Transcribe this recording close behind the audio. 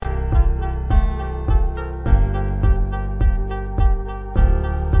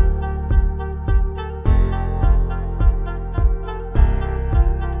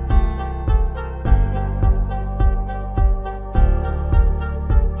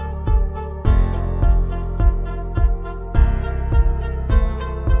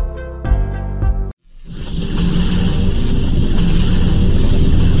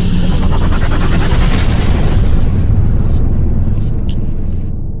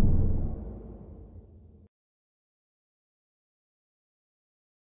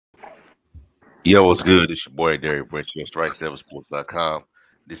Yo, what's good? It's your boy Derek Brent at Strike7Sports.com.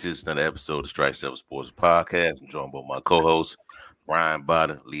 This is another episode of Strike 7 Sports Podcast. I'm joined by my co-hosts, Brian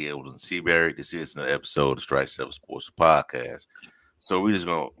Botta, Lee Edwards, and Seabury. This is another episode of Strike 7 Sports Podcast. So we're just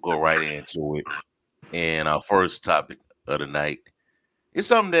gonna go right into it. And our first topic of the night is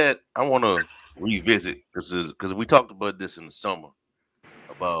something that I want to revisit. This is because we talked about this in the summer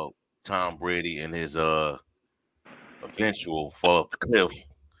about Tom Brady and his eventual fall off the cliff.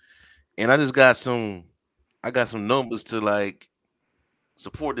 And I got some numbers to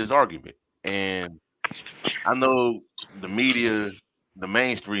support this argument. And I know the media, the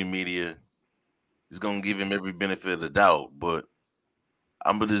mainstream media, is gonna give him every benefit of the doubt, but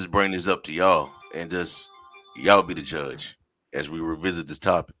I'm gonna just bring this up to y'all and just y'all be the judge as we revisit this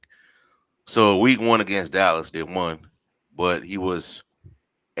topic. So week one against Dallas, they won, but he was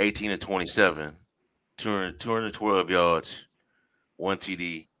 18 to 27, 212 yards, one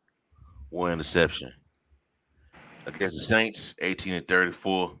TD, one interception. Against the Saints, 18 to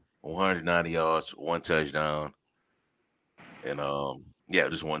 34, 190 yards, one touchdown, and yeah,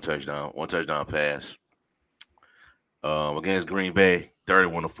 just one touchdown pass. Against Green Bay,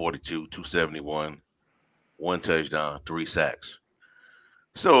 31 to 42, 271, one touchdown, three sacks.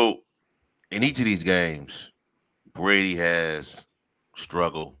 So in each of these games, Brady has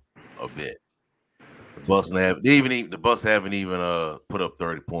struggled a bit. The Bucks haven't even put up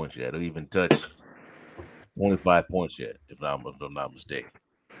 30 points yet, or even touched 25 points yet, if I'm not mistaken.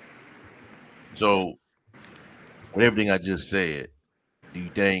 So with everything I just said, do you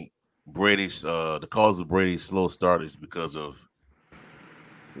think Brady's the cause of Brady's slow start is because of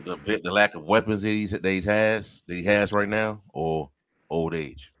the lack of weapons that he has right now, or old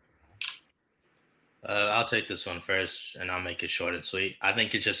age? I'll take this one first, and I'll make it short and sweet. I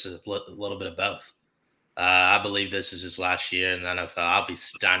think it's just a little bit of both. I believe this is his last year in the NFL. I'll be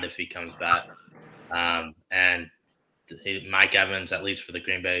stunned if he comes back. And Mike Evans, at least for the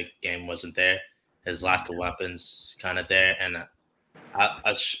Green Bay game, wasn't there. His lack of weapons kind of there, and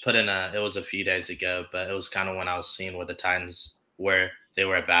I put in it was a few days ago, but it was kind of when I was seeing where the Titans were. They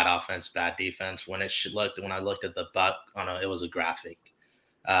were a bad offense, bad defense. When I looked at the buck on it was a graph,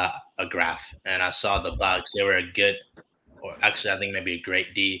 and I saw the Bucks. They were a good, or actually, I think maybe a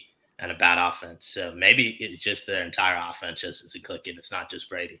great D and a bad offense. So maybe it's just their entire offense just isn't clicking. It's not just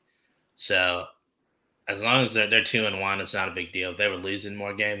Brady. So as long as they're 2-1, it's not a big deal. If they were losing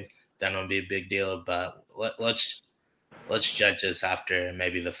more games, that would be a big deal. But let's judge this after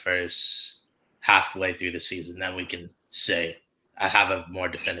maybe the first halfway through the season. Then we can say I have a more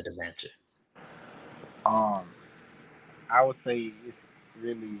definitive answer. Um, I would say it's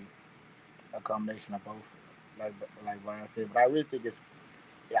really a combination of both, like like Brian said. But I really think it's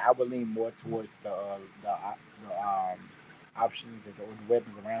yeah, I would lean more towards the options or the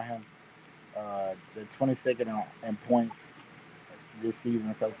weapons around him. The 22nd in points this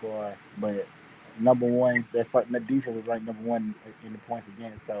season so far, but number one, the defense was ranked number one in the points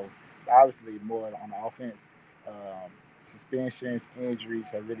against. So it's obviously more on the offense. Suspensions, injuries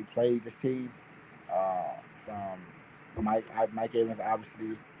have really plagued this team. From Mike Evans,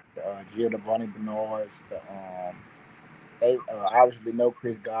 obviously, Gio the Bonnie Bernards, they obviously know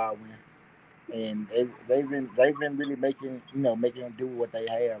Chris Godwin, and they've been really making them do what they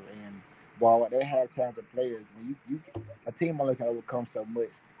have. And while they have talented players, when you a team only can overcome so much.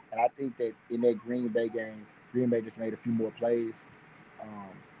 And I think that in that Green Bay game, Green Bay just made a few more plays. Um,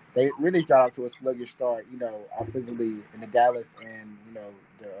 they really got off to a sluggish start, offensively in the Dallas and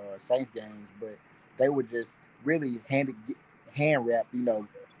the Saints games, but they were just really hand wrap,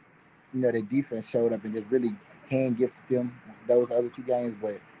 their defense showed up and just really hand gifted them those other two games.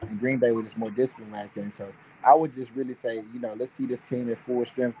 But in Green Bay was just more disciplined last game. So I would just really say, let's see this team at full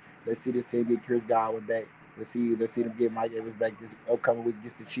strength. Let's see this team get Chris Godwin back. Let's see them get Mike Evans back this upcoming week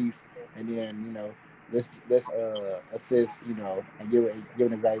against the Chiefs, and then let's assist, and give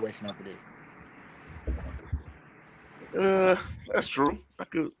an evaluation after that. Uh, that's true. I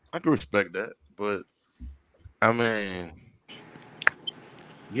could respect that, but I mean,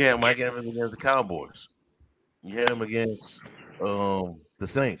 yeah, Mike Evans against the Cowboys. You had him against the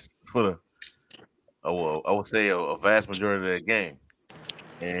Saints for I would say a vast majority of that game,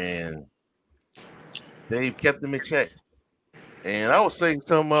 and they've kept them in check. And I would say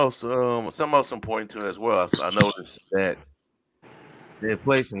something else important to it as well. I noticed that they've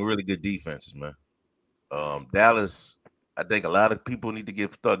played some really good defenses, man. Dallas, I think a lot of people need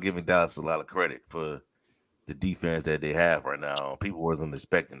to start giving Dallas a lot of credit for the defense that they have right now. People wasn't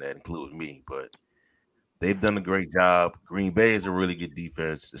expecting that, including me, but they've done a great job. Green Bay is a really good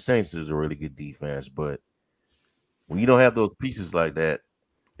defense. The Saints is a really good defense, but when you don't have those pieces like that,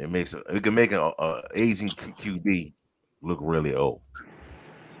 It can make a aging QB look really old.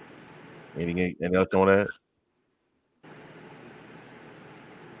 Anything else on that?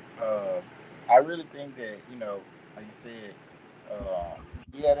 Uh, I really think that like you said,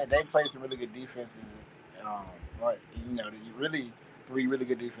 yeah, they play some really good defenses. Um, but you really three really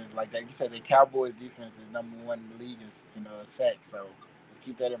good defenses like that. You said the Cowboys defense is number one in the league in sacks, so just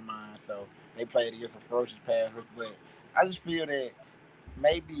keep that in mind. So they played against a ferocious pass rush, but I just feel that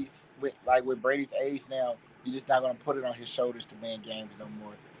maybe with Brady's age now, you're just not gonna put it on his shoulders to win games no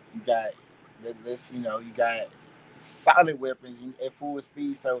more. You got you got solid weapons at full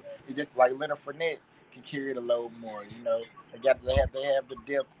speed, so it's just like Leonard Fournette can carry the load more. They have the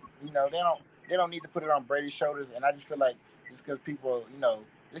depth. They don't need to put it on Brady's shoulders, and I just feel like just because people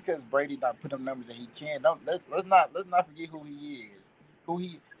just because Brady not put them numbers that he can, don't let's not forget who he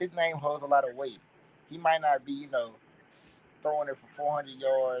is. His name holds a lot of weight. He might not be throwing it for 400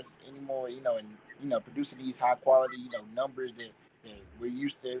 yards anymore, and producing these high quality, numbers that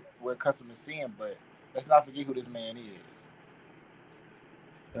we're accustomed to seeing. But let's not forget who this man is.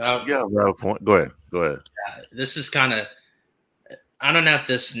 Yeah, well, point. Go ahead. Go ahead. This is kind of, I don't know if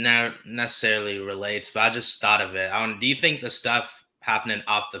this now necessarily relates, but I just thought of it. Do you think the stuff happening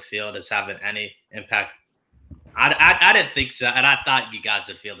off the field is having any impact? I didn't think so, and I thought you guys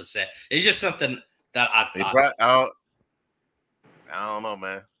would feel the same. It's just something that I thought. I don't know,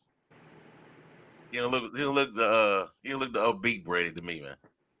 man. You look the upbeat Brady to me, man.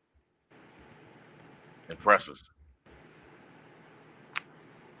 Impressive.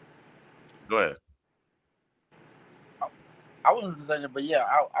 Go ahead. I wasn't saying it, but yeah,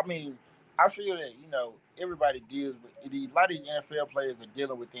 I mean, I feel that everybody deals with a lot of these NFL players are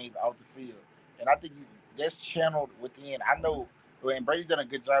dealing with things off the field, and I think that's channeled within. I know, and Brady's done a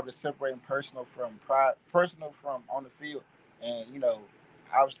good job of separating personal from on the field, and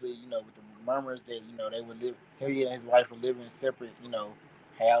obviously, with the murmurs that they would live, he and his wife were living in separate,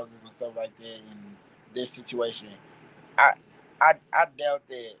 houses and stuff like that, in their situation. I I doubt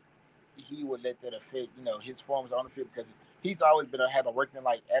that he would let that affect his forms on the field because he's always been had a working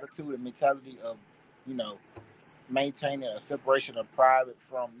like attitude and mentality of you know maintaining a separation of private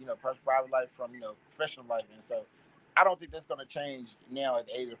from private life from professional life, and so I don't think that's going to change now at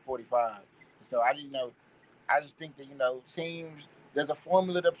the age of 45. So I just think that teams there's a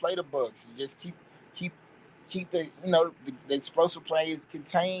formula to play the Bucks. You just keep keep the explosive plays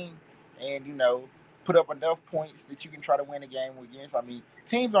contained, and put up enough points that you can try to win a game against. I mean,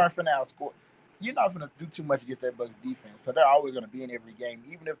 teams aren't finna outscore. You're not gonna do too much against that Bucks defense, so they're always gonna be in every game,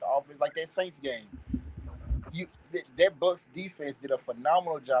 even if the offense like that Saints game. That Bucks defense did a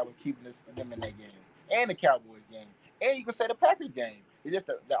phenomenal job of keeping them in that game, and the Cowboys game, and you can say the Packers game. It's just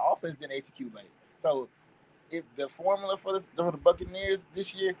the offense didn't execute late. So if the formula for the Buccaneers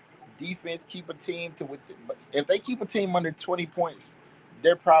this year, defense keep a team to if they keep a team under 20 points,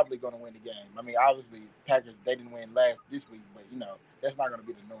 they're probably going to win the game. I mean, obviously Packers they didn't win last this week, but that's not going to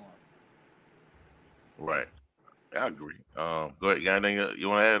be the norm. Right. I agree. Go ahead. You got anything you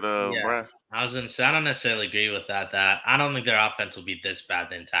want to add, Yeah, Brian? I was gonna say I don't necessarily agree with that. That I don't think their offense will be this bad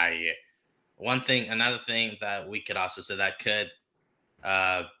the entire year. Another thing that we could also say that could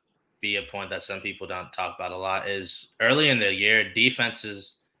uh, be a point that some people don't talk about a lot is early in the year,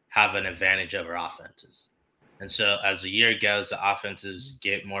 defenses have an advantage over offenses. And so as the year goes, the offenses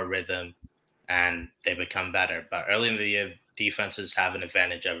get more rhythm and they become better. But early in the year, defenses have an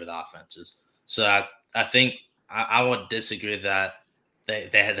advantage over the offenses. So I think I would disagree that they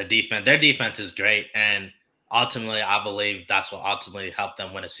had the defense. Their defense is great. And ultimately, I believe that's what ultimately helped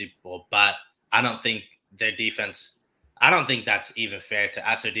them win a Super Bowl. But I don't think their defense I don't think that's even fair to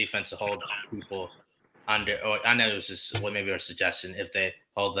ask their defense to hold people under. Or I know it was just maybe a suggestion if they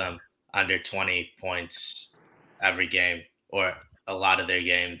hold them under 20 points every game or a lot of their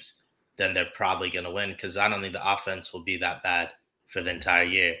games, then they're probably going to win because I don't think the offense will be that bad for the entire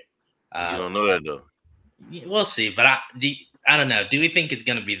year. You Uh, don't know that though. we'll see, but I don't know. Do we think it's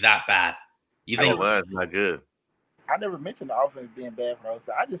going to be that bad? You Our think? line's not good. I never mentioned the offense being bad for us.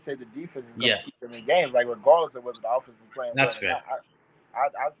 I just said the defense is going to Yeah, keep them in games, like regardless of whether the offense is playing well that's or fair. not.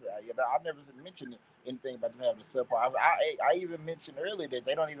 I never mentioned anything about them having the subpar. I even mentioned earlier that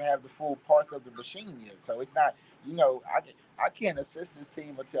they don't even have the full parts of the machine yet. So it's not, I can't assist this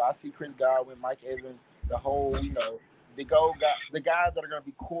team until I see Chris Godwin, Mike Evans, the whole, the guys that are going to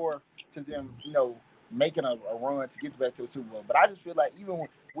be core to them, making a run to get back to the Super Bowl. But I just feel like even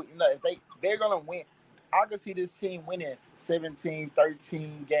if they're going to win, I can see this team winning 17,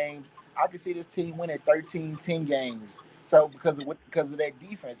 13 games. I can see this team winning 13, 10 games. So because of that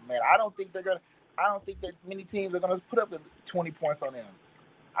defense, man, I don't think that many teams are gonna put up 20 points on them.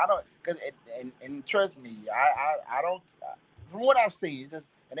 I don't, cause and trust me, I don't. From what I've seen, it's just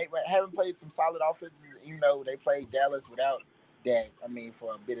and they haven't played some solid offenses. You know, they played Dallas without that. I mean,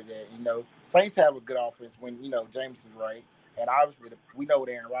 for a bit of that. You know, Saints have a good offense when James is right, and obviously we know what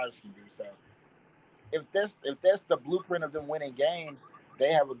Aaron Rodgers can do. So if that's the blueprint of them winning games,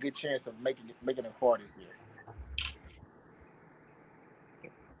 they have a good chance of making it far this year.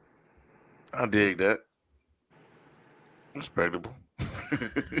 I dig that. Respectable.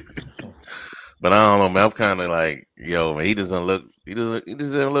 But I don't know, man. I'm kind of like, yo, man. He doesn't look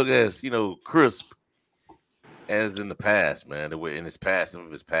as crisp as in the past, man. The way in his past, some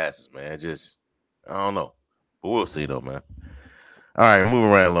of his passes, man. Just I don't know, but we'll see though, man. All right,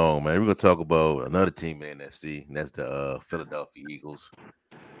 moving right along, man. We're gonna talk about another team in the NFC, and that's the Philadelphia Eagles.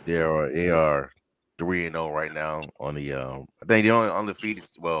 They are 3-0 right now on the. I think the only undefeated.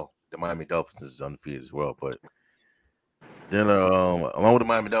 Well, the Miami Dolphins is undefeated as well, but then along with the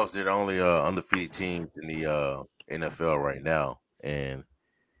Miami Dolphins, they're the only undefeated team in the NFL right now, and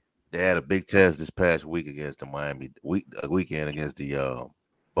they had a big test this past week against the weekend against the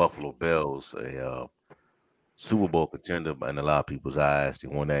Buffalo Bills, a Super Bowl contender in a lot of people's eyes. They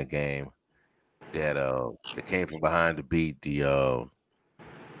won that game. They came from behind to beat the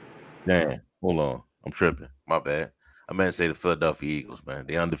damn. Hold on, I'm tripping. My bad. I meant to say the Philadelphia Eagles, man.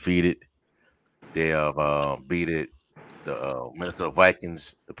 They undefeated. They have beat the Minnesota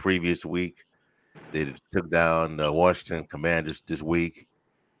Vikings the previous week. They took down the Washington Commanders this week.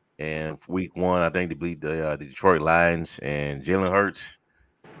 And for week one, I think they beat the Detroit Lions. And Jalen Hurts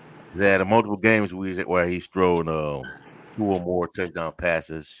has had multiple games where he's thrown two or more touchdown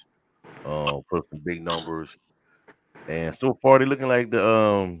passes, put some big numbers. And so far, they're looking like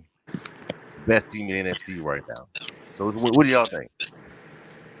the best team in the NFC right now. So, what do y'all think?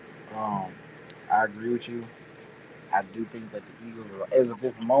 Um, I agree with you. I do think that the Eagles, as of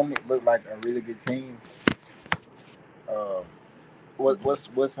this moment, look like a really good team. Um,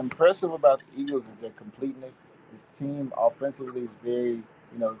 what's impressive about the Eagles is their completeness. This team offensively is very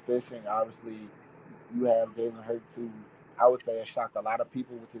efficient. Obviously, you have Jalen Hurts, who I would say has shocked a lot of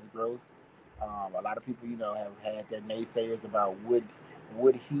people with his growth. A lot of people, have had their naysayers about would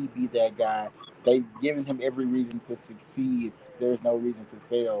he be that guy. They've given him every reason to succeed. There's no reason to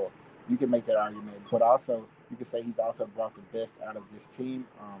fail. You can make that argument, but also you can say he's also brought the best out of this team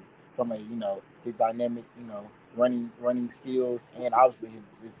from a his dynamic running skills and obviously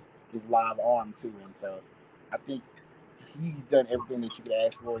his live arm too. And so I think he's done everything that you could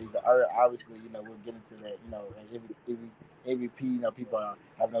ask for. Obviously, we'll get into that. And MVP, people are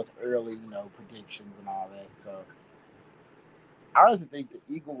having those early, predictions and all that. So I honestly think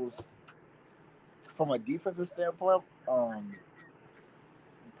the Eagles, from a defensive standpoint,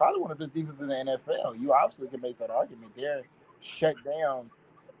 probably one of the defenses in the NFL. You obviously can make that argument. They're shut down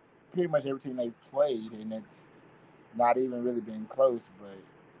pretty much every team they've played, and it's not even really been close. But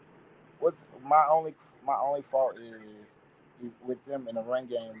what's my only fault is with them in the run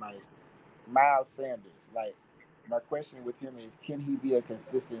game, like Miles Sanders. Like my question with him is, can he be a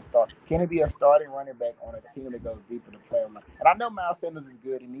consistent start? Can he be a starting running back on a team that goes deep in the playoff? And I know Miles Sanders is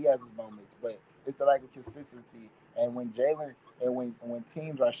good and he has his moments, but it's the lack of consistency. And when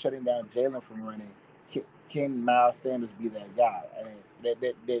teams are shutting down Jalen from running, can Miles Sanders be that guy? And that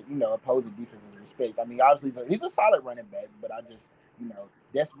opposing defenses respect. I mean, obviously he's a solid running back, but I just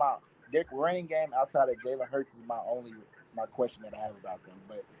that's my their running game outside of Jalen Hurts is my question that I have about them.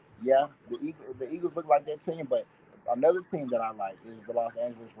 But yeah, the Eagles look like that team, but another team that I like is the Los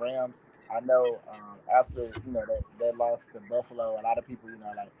Angeles Rams. I know after that loss to Buffalo, a lot of people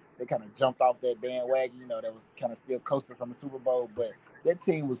like they kind of jumped off that bandwagon. That was kind of still coasting from the Super Bowl, but that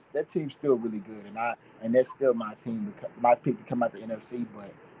team's still really good, and that's still my team, my pick to come out the NFC.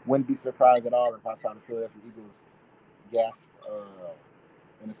 But wouldn't be surprised at all if I saw the Philadelphia Eagles gasp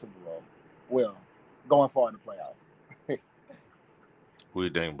in the Super Bowl. Well, going far in the playoffs. Who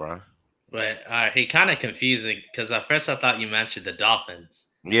do you think, Brian? But he kind of confusing because at first I thought you mentioned the Dolphins.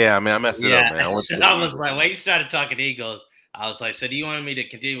 Yeah, I mean, I messed it up, man. I Yeah, went so to the I was Eagles. like, when you started talking Eagles, I was like, so do you want me to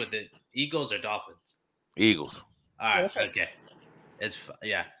continue with the Eagles or Dolphins? Eagles. All Yeah, right, that's right. okay.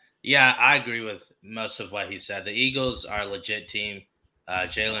 Yeah. I agree with most of what he said. The Eagles are a legit team.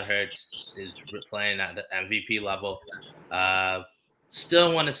 Jalen Hurts is playing at the MVP level. Uh,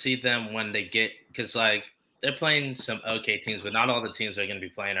 Still want to see them when they get because like they're playing some okay teams, but not all the teams they're going to be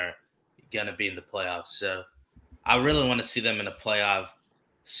playing are going to be in the playoffs. So I really want to see them in a playoff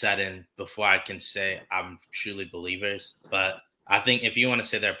setting before I can say I'm truly believers. But I think if you want to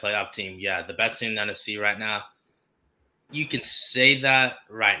say they're a playoff team, yeah, the best team in the NFC right now, you can say that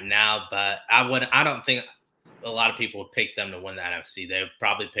right now, but I don't think. a lot of people would pick them to win the NFC. They would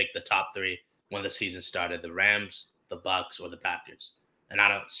probably pick the top three when the season started: the Rams, the Bucks, or the Packers. And I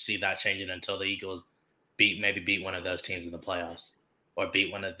don't see that changing until the Eagles beat one of those teams in the playoffs or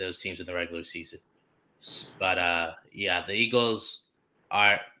beat one of those teams in the regular season. But yeah, the Eagles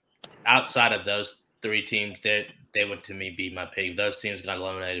are outside of those three teams. They would to me be my pick. If those teams got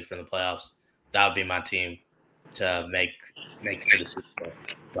eliminated from the playoffs, that would be my team to make to the Super Bowl.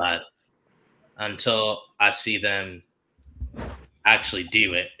 But until I see them actually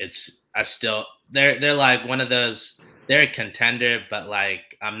do it, they're like one of those. They're a contender, but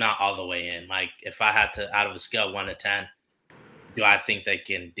like I'm not all the way in. Like if I had to out of a scale of 1 to 10, do I think they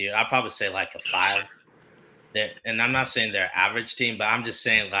can do? I'd probably say like a 5. And I'm not saying they're average team, but I'm just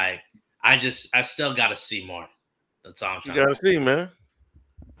saying like I still got to see more. That's all I'm You trying to gotta say. see, man.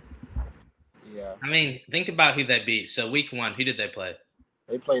 Yeah, I mean, think about who they beat. So week 1, who did they play?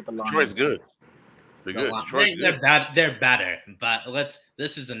 they played the Detroit's Lions. good. They're The good. Lions. Detroit's They're good. bad. They're better, but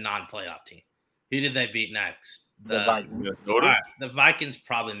this is a non-playoff team. Who did they beat next? The The Vikings. All Minnesota. right, the Vikings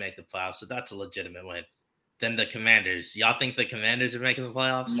probably make the playoffs, so that's a legitimate win. Then the Commanders. Y'all think the Commanders are making the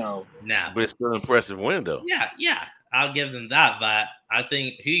playoffs? No. No. But it's still an impressive win, though. Yeah, I'll give them that. But I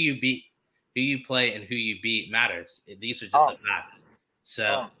think who you beat, who you play, and who you beat matters. These are just the Oh, facts.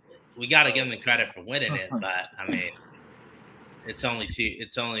 So oh. we got to give them credit for winning it. But I mean, it's only two.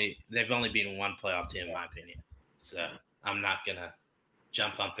 They've only beaten one playoff team, in my opinion. So I'm not gonna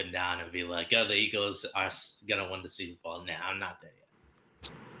jump up and down and be like, "Oh, the Eagles are gonna win the Super Bowl." Nah, I'm not there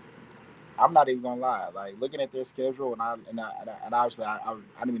yet. I'm not even gonna lie. Like looking at their schedule, and obviously I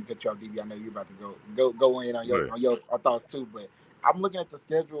didn't even cut you off, DB. I know you're about to go in on Good. your thoughts too. But I'm looking at the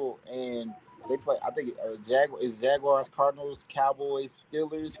schedule, and they play. I think Jaguars, Cardinals, Cowboys,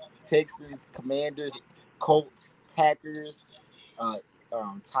 Steelers, Texans, Commanders, Colts, Packers, uh,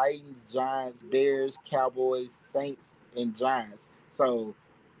 Titans, Giants, Bears, Cowboys, Saints, and Giants. So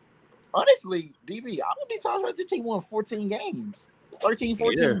honestly, DB, I would be surprised if the team won 14 games, 13, Yeah.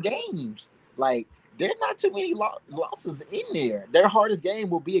 14 games. Like, there's not too many losses in there. Their hardest game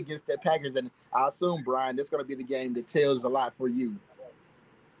will be against the Packers, and I assume, Brian, that's going to be the game that tells a lot for you.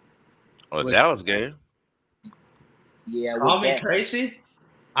 A Which Dallas game. Yeah, call with me that, crazy.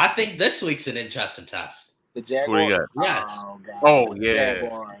 I think this week's an interesting test. the Who they Jaguars. got? Yes. Oh God, Oh the yeah,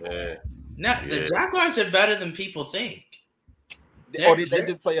 Jaguars. yeah, No, the yeah. Jaguars are better than people think. Or They're, did they they're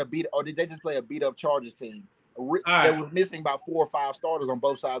just play a beat? Or did they just play a beat up Chargers team? all That right. was missing about 4 or 5 starters on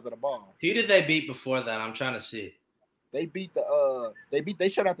both sides of the ball. Who did they beat before that? I'm trying to see. They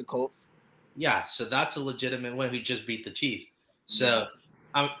shut out the Colts. Yeah, so that's a legitimate win. Who just beat the Chiefs? Yeah. So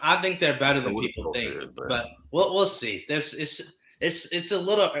I think they're I better don't know than what the people Colts think. is, but But we'll see. It's a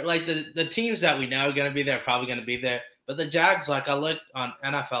little like the teams that we know are going to be there are probably going to be there. But the Jags, like I looked on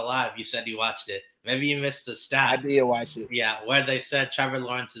NFL Live, you said you watched it. Maybe you missed the I stat. did watch it. Yeah, where they said Trevor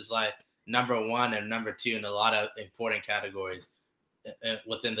Lawrence is like number 1 and number 2 in a lot of important categories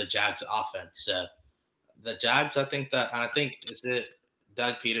within the Jags offense. So the Jags, I think is it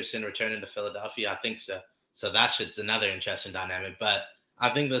Doug Peterson returning to Philadelphia. I think so. So that shit's another interesting dynamic. But I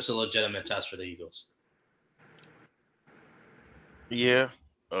think this is a legitimate test for the Eagles. yeah.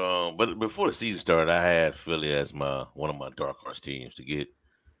 But before the season started, I had Philly as my one of my dark horse teams to get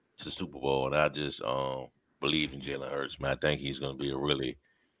to the Super Bowl, and I just believe in Jalen Hurts. Man, I think he's going to be a really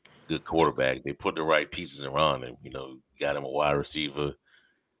good quarterback. They put the right pieces around him. You know, got him a wide receiver.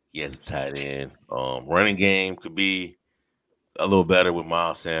 He has a tight end. Running game could be a little better with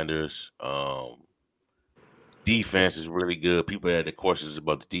Miles Sanders. Defense is really good. People had the questions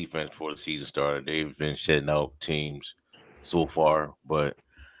about the defense before the season started. They've been shedding out teams so far, but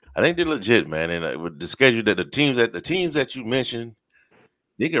I think they're legit, man. And with the schedule that the teams that you mentioned,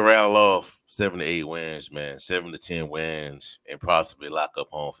 they can rattle off 7 to 8 wins, man, 7 to 10 wins, and possibly lock up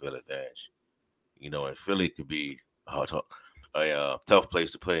home field advantage. You know, and Philly could be a tough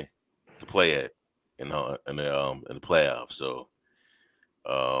place to play at in the playoffs. So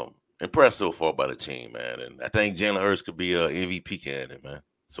impressed so far by the team, man, and I think Jalen Hurts could be a MVP candidate, man,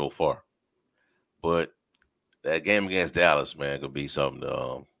 so far. But that game against Dallas, man, could be something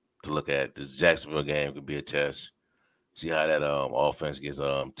to look at. This Jacksonville game could be a test. See how that offense gets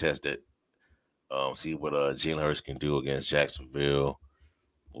tested. See what Jalen Hurts can do against Jacksonville.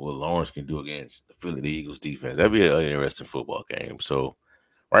 What Lawrence can do against the Philly Eagles defense. That'd be an interesting football game. So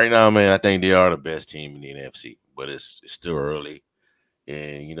right now, man, I think they are the best team in the NFC, but it's still early,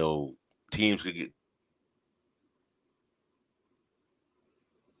 and teams could get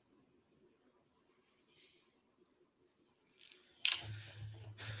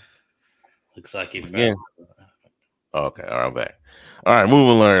Looks like he again. pressed. Okay, all right, I'm back. All right,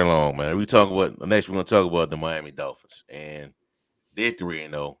 moving learn along, man. We talk about next. We're gonna talk about the Miami Dolphins, and they're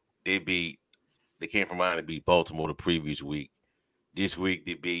 3-0. They beat. They came from Miami to beat Baltimore the previous week. This week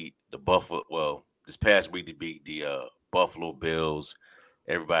they beat the Buffalo. Well, this past week they beat the Buffalo Bills,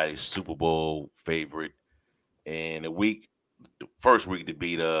 everybody's Super Bowl favorite. And the first week they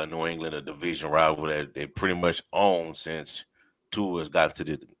beat New England, a division rival that they pretty much own since Tua has got to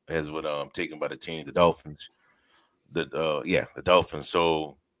the has been taken by the team, the Dolphins. The Dolphins.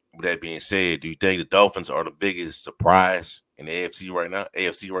 So with that being said, do you think the Dolphins are the biggest surprise in the AFC right now?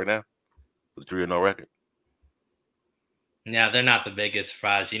 AFC right now with a 3-0 record Yeah, they're not the biggest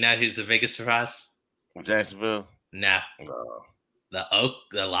surprise. You know who's the biggest surprise? from Jacksonville. No, Uh,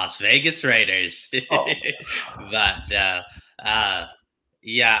 the Las Vegas Raiders. oh, But uh,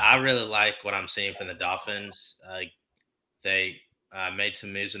 yeah, I really like what I'm seeing from the Dolphins. They made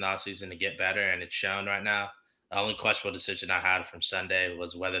some moves in the offseason to get better, and it's shown right now. The only questionable decision I had from Sunday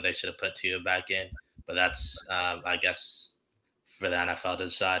was whether they should have put Tua back in, but that's, I guess, for the NFL to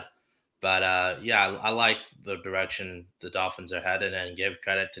decide. But yeah, I like the direction the Dolphins are headed, and give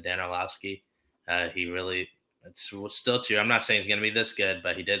credit to Dan Orlovsky. He really, it's still too. I'm not saying he's going to be this good,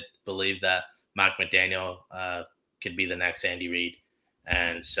 but he did believe that Mike McDaniel could be the next Andy Reid,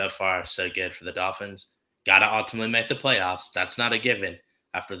 and so far so good for the Dolphins. Got to ultimately make the playoffs. That's not a given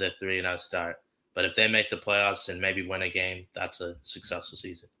after the 3-0 start. But if they make the playoffs and maybe win a game, that's a successful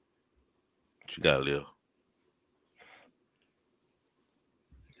season. you got to live.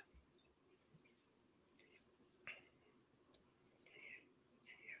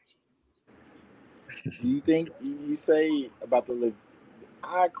 Do you think you say about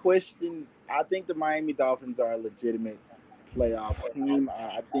I question. I think the Miami Dolphins are a legitimate playoff team.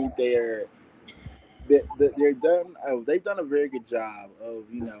 I think they're done. Oh, they've done a very good job of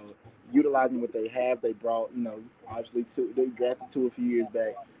utilizing what they have. They brought obviously they drafted two a few years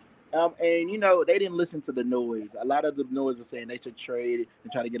back. And they didn't listen to the noise. A lot of the noise was saying they should trade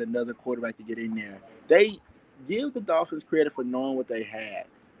and try to get another quarterback to get in there. They give the Dolphins credit for knowing what they had.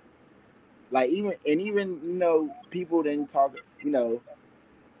 Like even people didn't talk.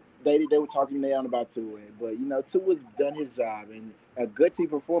 They were talking down about Tua, but Tua's done his job and a good team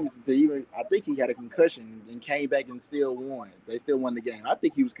performance. To even I think he had a concussion and came back and still won. They still won the game. I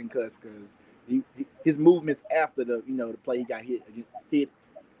think he was concussed because his movements after the play he got hit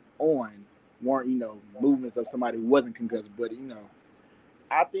on weren't movements of somebody who wasn't concussed. But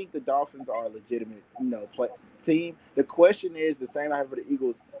I think the Dolphins are a legitimate team. The question is the same I have for the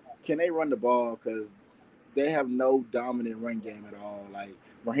Eagles: can they run the ball? Because they have no dominant run game at all. Like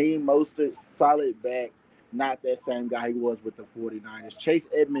Raheem Mostert, solid back, not that same guy he was with the 49ers. Chase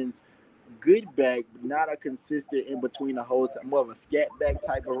Edmonds, good back, but not a consistent in between the holes, more of a scat back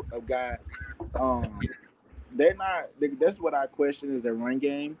type of guy. Um, they're not. That's what I question is their run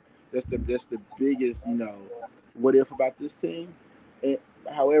game. That's the biggest what if about this team. And,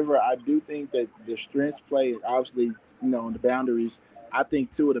 however, I do think that the strengths play obviously on the boundaries. I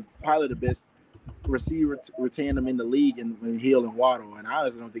think two of the probably the best receiver retain them in the league in Hill and Waddle, and I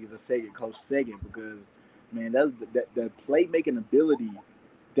honestly don't think it's a close second because man, that the playmaking ability,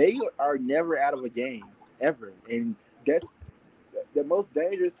 they are never out of a game ever, and that's the most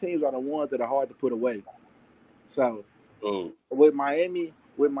dangerous teams are the ones that are hard to put away. So Oh, with Miami,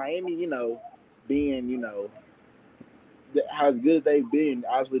 being as good as they've been,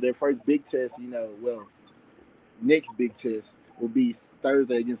 obviously their first big test, well, next big test will be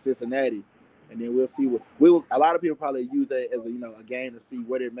Thursday against Cincinnati, and then we'll see what we will. A lot of people probably use that as a game to see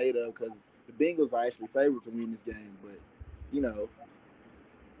what they're made of because the Bengals are actually favored to win this game, but you know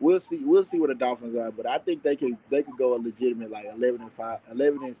we'll see what the Dolphins are, but I think they could go a legitimate like 11-5,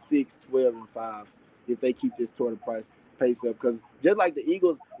 11-6, 12-5 if they keep this toward the price pace up. Because just like the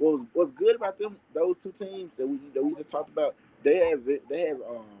Eagles, what's good about them those two teams that we just talked about, they had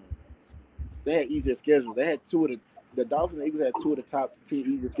easier schedules. They had two of the Dolphins and Eagles had two of the top 10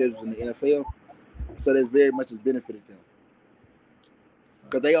 easiest schedules in the NFL, so that's very much has benefited them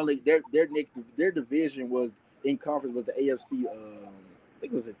because they only their division was in conference with the AFC. I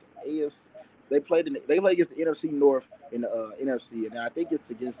think it was the AFC. They played against the NFC North in the NFC, and I think it's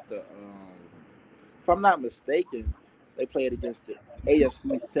against the. If I'm not mistaken, they played against the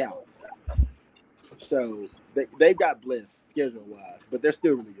AFC South. So they got blessed schedule wise, but they're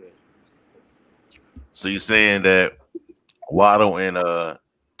still really good. so you're saying that Waddle and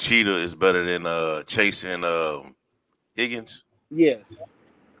Cheetah is better than Chase and Higgins? Yes,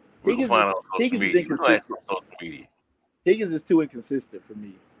 We can Higgins is find out on social Higgins is media. We gonna ask on inconsistent. social media. Higgins is too inconsistent for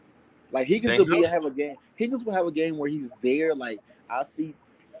me. Like You Higgins think will so? be have a game. Higgins will have a game where he's there. Like I see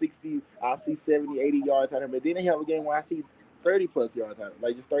 60, I see 70, 80 yards out of him. But then they have a game where I see 30 plus yards,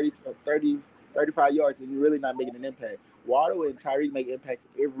 like just 30, 35 yards, and you're really not making an impact. Waddle and Tyreek make impacts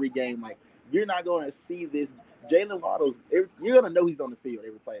every game. Like you're not going to see this. Jalen Waddle's, you're going to know he's on the field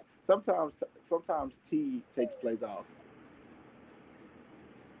every play. Sometimes T takes plays off.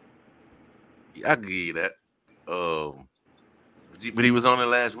 Yeah, I can give you that. But he was on it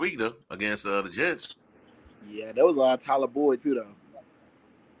last week though against the Jets. Yeah, that was a lot of Tyler Boyd too,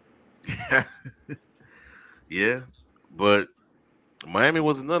 though. Yeah, but Miami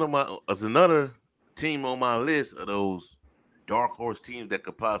was another team on my list of those dark horse teams that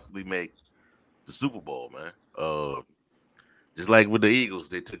could possibly make the Super Bowl, man. Just like with the Eagles,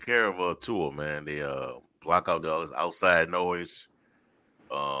 they took care of Tua, man. They block out all this outside noise.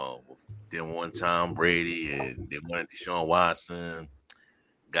 Then one Tom Brady and then one Deshaun Watson.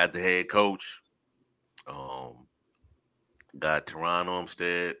 Got the head coach. Um, got Teron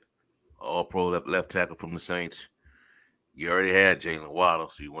Armstead, all pro left tackle from the Saints. You already had Jalen Waddle,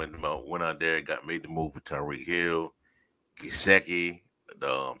 so you went out there, made the move for Tyreek Hill, Gesicki,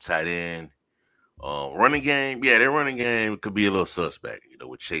 the tight end. Running game, yeah, their running game could be a little suspect,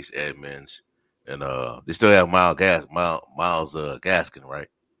 with Chase Edmonds, and they still have Miles Gaskin, right?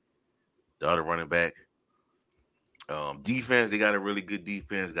 The other running back. Defense, they got a really good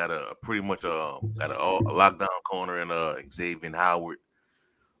defense. Got a pretty much a lockdown corner in Xavier Howard.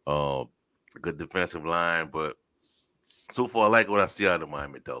 A good defensive line, but so far I like what I see out of the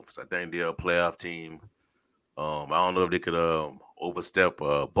Miami Dolphins. I think they're a playoff team. I don't know if they could overstep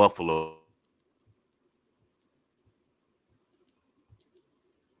Buffalo.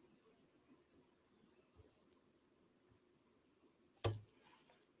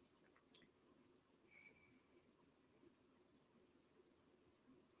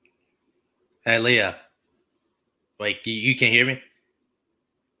 Hey, Leah. Wait, you can hear me?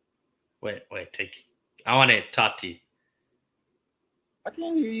 Wait, I want to talk to you. I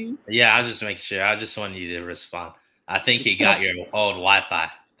can't hear you. Yeah, I was just making sure. I just wanted you to respond. I think you got your old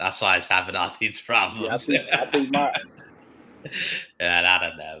Wi-Fi. That's why it's having all these problems. Yeah, I think my. Yeah, I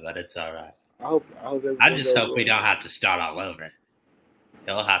don't know, but it's all right. I hope everything I just goes hope we well. don't have to start all over.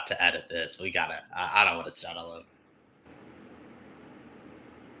 He'll have to edit this. We gotta. I don't want to start all over.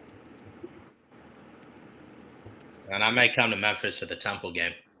 And I may come to Memphis for the Temple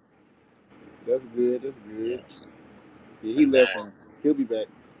game. That's good. That's good. Yeah. Yeah, he And left then, him. He'll be back.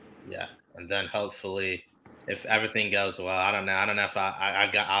 yeah, and then hopefully, if everything goes well, I don't know. I don't know if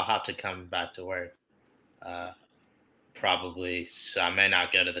I'll have to come back to work. Uh, Probably, so I may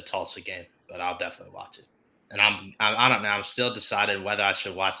not go to the Tulsa game, but I'll definitely watch it. And I don't know. I'm still decided whether I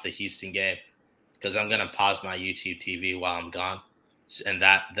should watch the Houston game because I'm gonna pause my YouTube TV while I'm gone, and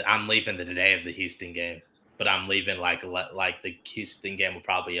I'm leaving the day of the Houston game, but I'm leaving like the Houston game will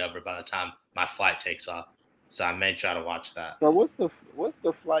probably be over by the time my flight takes off. So I may try to watch that. So what's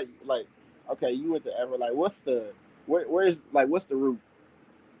the flight like? Okay, you went to ever like what's the where's like what's the route?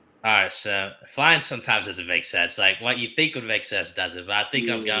 All right, so flying sometimes doesn't make sense. Like what you think would make sense doesn't. But I think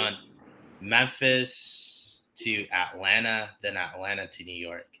I'm Yeah. going Memphis to Atlanta, then Atlanta to New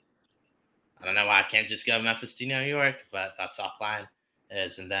York. I don't know why I can't just go Memphis to New York, but that's how flying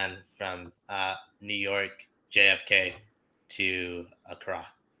is. And then from New York, JFK to Accra.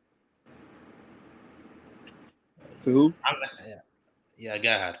 To who? Yeah. Yeah, go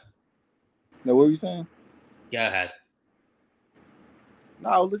ahead. No, what were you saying? Go ahead. No,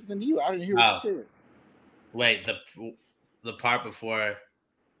 I was listening to you. I didn't hear what you said. Wait, the part before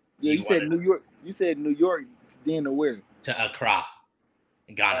Yeah, you said New York. You said New York, then to where? To Accra,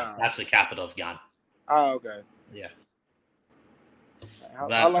 Ghana. That's the capital of Ghana. Oh, okay. Yeah.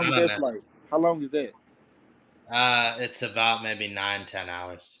 How long is that flight? How long is that? It's about maybe 9-10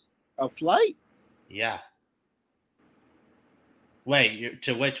 hours. A flight? Yeah. Wait,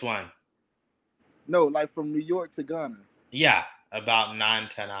 to which one? No, like from New York to Ghana. Yeah, about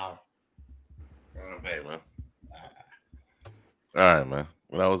 9-10 hours. Hey, man. All right, man.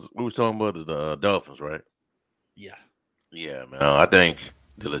 We was talking about the Dolphins, right? Yeah. Yeah, man. I think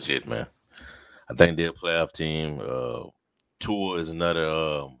they're legit, man. I think they're a playoff team. Tua is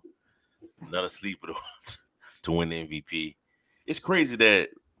another sleeper to win the MVP. It's crazy that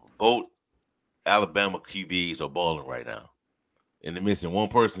both Alabama QBs are balling right now. And they're missing one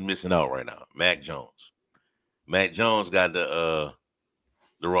person missing out right now, Mac Jones. Mac Jones got the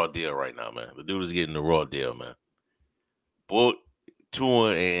raw deal right now, man. The dude is getting the raw deal, man. Both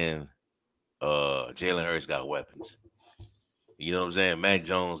Tua and Jalen Hurts got weapons. You know what I'm saying? Mac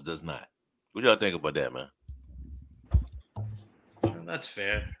Jones does not. What y'all think about that, man? Well, that's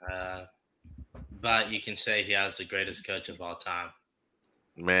fair. But you can say he has the greatest coach of all time.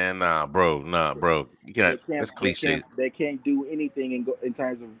 Man, nah, bro. You They can't. can't. That's They cliche. can't. They can't do anything in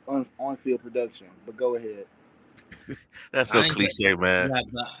terms of on field production. But go ahead. That's I so think that, cliche, man. yeah,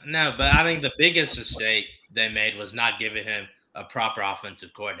 but no, but I think the biggest mistake they made was not giving him a proper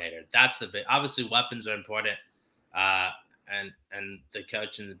offensive coordinator. That's the big. Obviously, weapons are important, uh, and the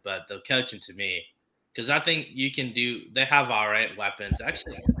coaching, but the coaching to me, because I think you can do. They have all right weapons.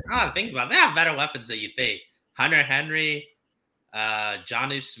 Actually, I don't think about it, they have better weapons than you think. Hunter Henry,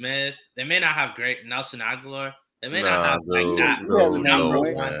 Johnny Smith. They may not have great Nelson Aguilar. They may not Nah, have like You, dude. that you No, haven't named number no,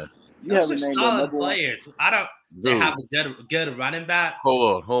 one. one. man. You Those are haven't named their solid number one. players. I don't. They have Dude, a good running back.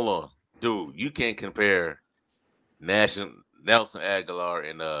 hold on. Dude, you can't compare Nelson Aguilar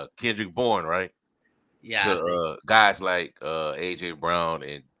and Kendrick Bourne, right? Yeah, To guys like AJ Brown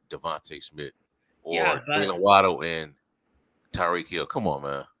and Devontae Smith yeah, or Jalen Waddle and Tyreek Hill. Come on,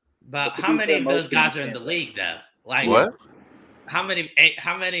 man. but But to how be many fair, of those most teams guys are in can't the say. league though? Like Yeah, What? how many?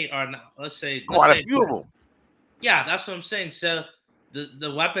 How many are? Let's Quite a say. few of them. Yeah, that's what I'm saying. So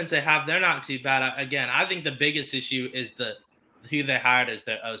the weapons they have, they're not too bad. Again, I think the biggest issue is the who they hired as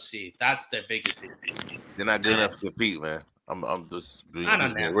their OC. That's their biggest issue. They're not good enough And to compete, man. I'm just I being don't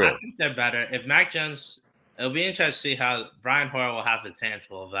just know. being I real. think they're better. If Mac Jones, it'll be interesting to see how Brian Hoyer will have his hands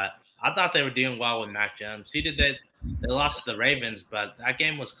full of that. I thought they were doing well with Mac Jones. They lost to the Ravens, but that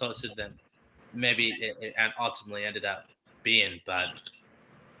game was closer than maybe it ultimately ended up being. But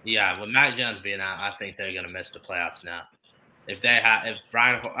yeah, with Mac Jones being out, I think they're going to miss the playoffs now. If I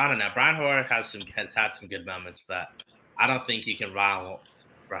don't know, Brian Hoyer has had some good moments, but I don't think you can rely on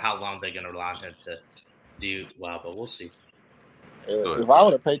for how long they're going to rely on him to do well. But we'll see. Go ahead, if I bro.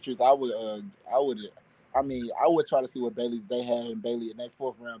 were the Patriots, I would. I would. I mean, I would try to see what Bailey they had in Bailey in that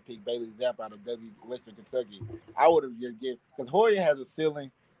fourth round pick, Bailey Zapp out of Western Kentucky. I would have just give because Hoyer has a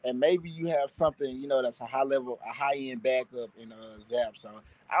ceiling, and maybe you have something that's a high level, a high end backup in Zapp. So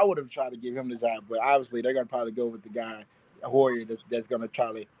I would have tried to give him the job, but obviously they're gonna probably go with the guy Hoyer that's gonna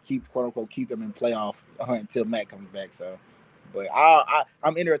try to keep quote unquote keep them in playoff until Matt comes back. So, but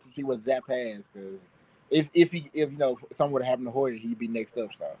I'm interested to see what Zapp has because if something would happen to Hoyer, he'd be next up.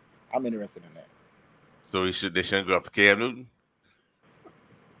 So I'm interested in that. So they shouldn't go after Cam Newton.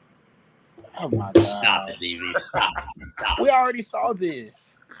 Oh my Stop god, it, DV. Stop. Stop. we already saw this.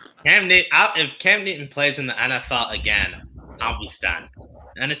 If Cam Newton plays in the NFL again, I'll be stunned.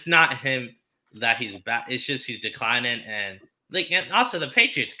 And it's not him that he's bad. It's just he's declining, and also the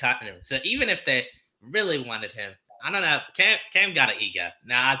Patriots cutting him. So even if they really wanted him, I don't know. Cam got an ego.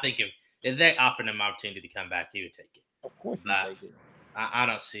 Now I think if they offered him an opportunity to come back, he would take it. Of course he But take it. I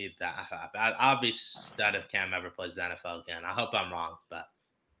don't see that happen. I'll be stunned if Cam ever plays the NFL again. I hope I'm wrong, but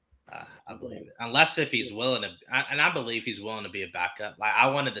I believe it. Unless if he's willing to, and I believe he's willing to be a backup. Like I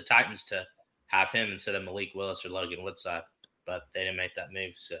wanted the Titans to have him instead of Malik Willis or Logan Woodside, but they didn't make that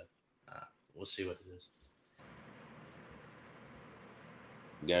move. So we'll see what it is.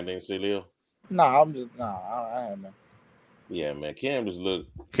 You got anything to say, Leo? No, I'm just no. I haven't. Yeah, man. Cam just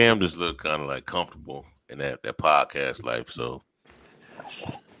look kind of like comfortable in that podcast life. So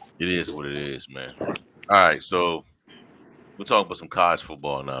it is what it is, man. All right, so we're talking about some college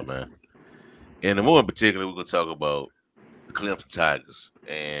football now, man. And the more in particular, we're gonna talk about the Clemson Tigers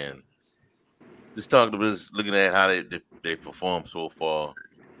and just looking at how they've performed so far.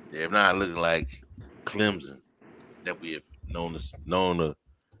 They're not looking like Clemson that we have known to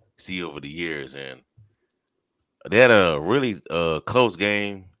see over the years, and they had a really close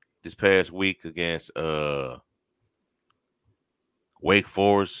game this past week against Wake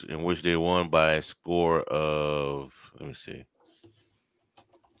Forest, in which they won by a score of, let me see,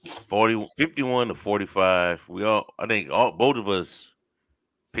 51 to 45. I think both of us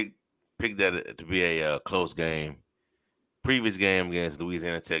picked that to be a close game. Previous game against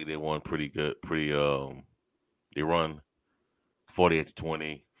Louisiana Tech, they won pretty good. They run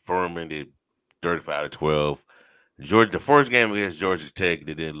 48-20. Furman did 35-12. The first game against Georgia Tech,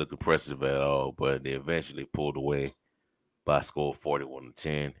 they didn't look impressive at all, but they eventually pulled away by a score of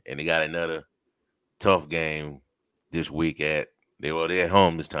 41-10. And they got another tough game this week they're at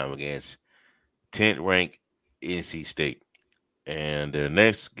home this time against 10th ranked NC State. And the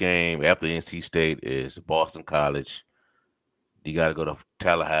next game after NC State is Boston College. You got to go to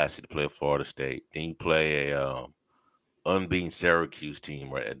Tallahassee to play Florida State. Then you play a unbeaten Syracuse team,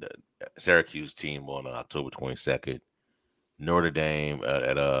 right? Syracuse team on October 22nd. Notre Dame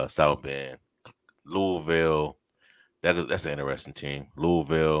at South Bend. Louisville. That's an interesting team.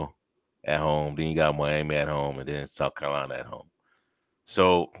 Louisville at home. Then you got Miami at home, and then South Carolina at home.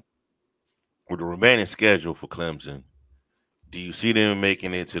 So with the remaining schedule for Clemson, do you see them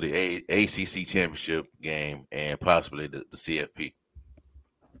making it to the ACC championship game and possibly the CFP?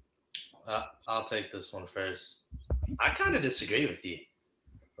 I'll take this one first. I kind of disagree with you.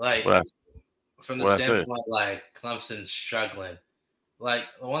 Like What I from the what I said. standpoint, like Clemson's struggling. Like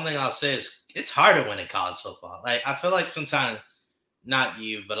the one thing I'll say is it's hard to win in college football. Like I feel like sometimes not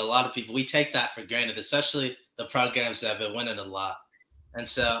you, but a lot of people we take that for granted, especially the programs that have been winning a lot. And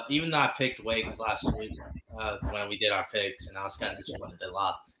so even though I picked Wake last week when we did our picks, and I was kind of disappointed they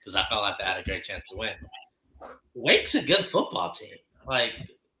lost because I felt like they had a great chance to win. Wake's a good football team. Like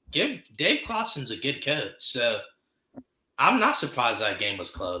give Dave Clawson's a good coach, so I'm not surprised that game was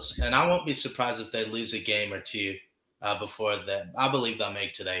close, and I won't be surprised if they lose a game or two before that. I believe they'll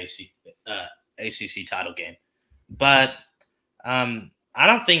make to the ACC title game, but I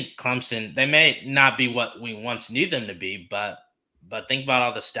don't think Clemson. They may not be what we once knew them to be, but think about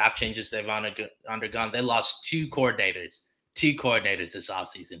all the staff changes they've undergone. They lost two coordinators this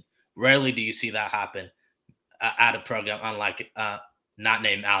offseason. Rarely do you see that happen at a program unlike not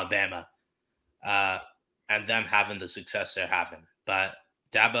named Alabama. Uh, and them having the success they're having. But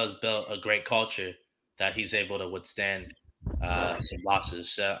Dabo's built a great culture that he's able to withstand some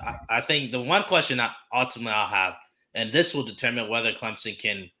losses. So I think the one question ultimately I'll have, and this will determine whether Clemson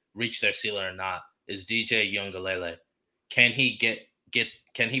can reach their ceiling or not, is DJ Uiagalelei. Can he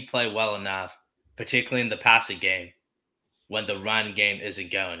can he play well enough, particularly in the passing game, when the run game isn't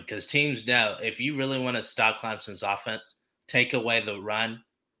going? Because teams know if you really want to stop Clemson's offense, take away the run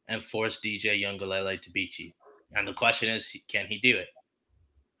and force DJ Uiagalelei to beat you. And the question is, can he do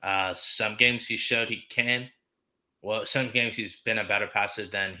it? Some games he showed he can. Well, some games he's been a better passer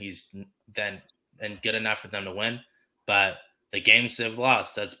than and good enough for them to win. But the games they've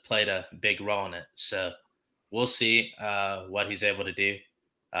lost, that's played a big role in it. So we'll see what he's able to do.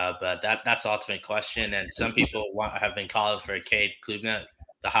 But that's the ultimate question. And some people have been calling for Cade Klubnik,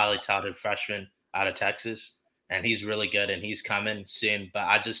 the highly touted freshman out of Texas, and he's really good and he's coming soon. But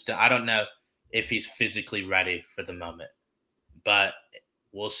I don't know if he's physically ready for the moment. But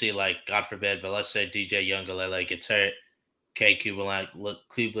we'll see. Like God forbid, but let's say DJ Uiagalelei gets hurt, Cade Klubnik.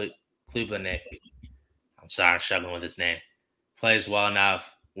 I'm sorry, I'm struggling with his name. Plays well enough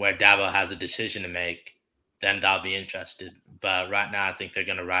where Dabo has a decision to make, then I'll be interested. But right now, I think they're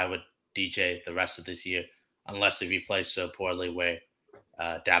going to ride with DJ the rest of this year, unless if he plays so poorly where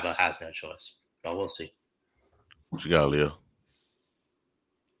Dabo has no choice. But we'll see. What you got, Leo?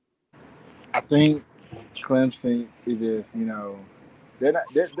 I think Clemson is just, they're not.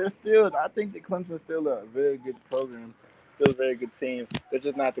 They're still. I think that Clemson's still a very good program, still a very good team. They're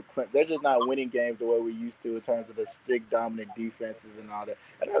just not They're just not winning games the way we used to in terms of the strict dominant defenses and all that.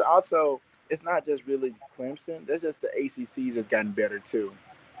 And then also, it's not just really Clemson. There's just the ACC that's gotten better too.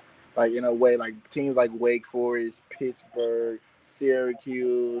 Like in a way, like teams like Wake Forest, Pittsburgh,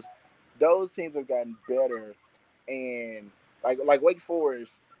 Syracuse, those teams have gotten better, and like Wake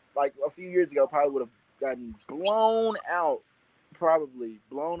Forest, like a few years ago, probably would have gotten blown out, probably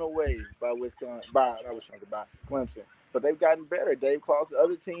blown away by Wisconsin, by not Wisconsin, by Clemson. But they've gotten better. Dave Clawson,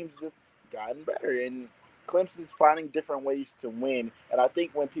 other teams just gotten better, and Clemson's finding different ways to win. And I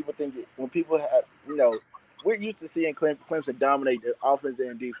think when people have, we're used to seeing Clemson dominate the offense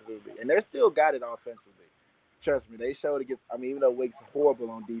and defensively, and they still got it offensively. Trust me, they showed against. I mean, even though Wake's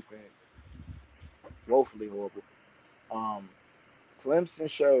horrible on defense, woefully horrible. Um, Clemson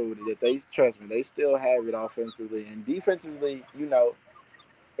showed that they trust me. They still have it offensively and defensively.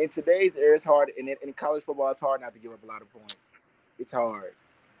 In today's era, it's hard. In college football, it's hard not to give up a lot of points. It's hard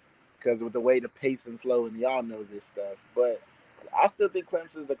because with the way the pace and flow, and y'all know this stuff. But I still think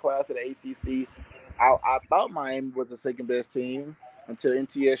Clemson's the class of the ACC. I thought Miami was the second best team until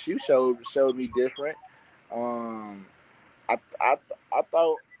MTSU showed me different. Um, I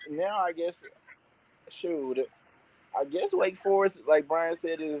thought now I guess shoot I guess Wake Forest, like Brian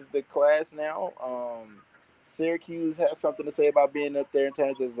said, is the class now. Syracuse has something to say about being up there in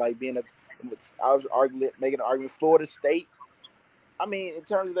terms of like being a. I was making an argument. Florida State. I mean, in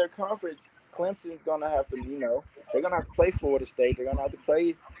terms of their conference, Clemson's gonna have to, they're gonna have to play Florida State. They're gonna have to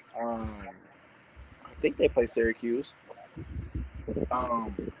play. I think they play Syracuse.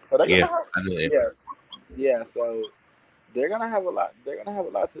 So they're Yeah, gonna have, I did. yeah, yeah. So they're gonna have a lot. They're gonna have a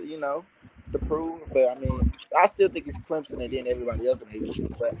lot to, to prove. But I mean, I still think it's Clemson and then everybody else in the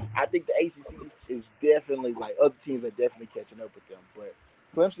ACC. But I think the ACC is definitely like other teams are definitely catching up with them. But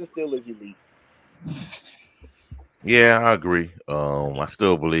Clemson still is elite. Yeah, I agree. I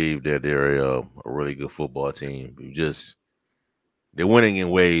still believe that they're a really good football team. They're winning in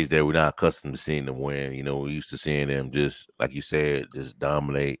ways that we're not accustomed to seeing them win. We're used to seeing them just like you said, just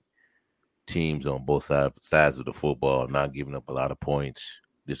dominate teams on both sides of the football, not giving up a lot of points,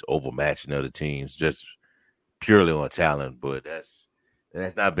 just overmatching other teams, just purely on talent. But And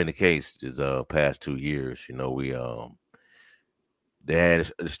that's not been the case this past 2 years. They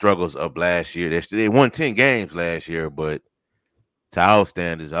had the struggles up last year. They won 10 games last year, but to our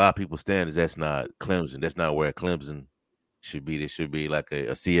standards, a lot of people's standards, that's not Clemson. That's not where Clemson should be. They should be like a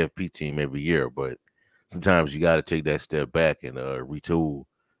CFP team every year. But sometimes you got to take that step back and retool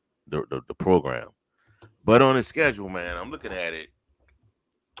the program. But on the schedule, man, I'm looking at it.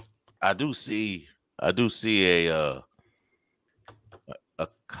 I do see I do see a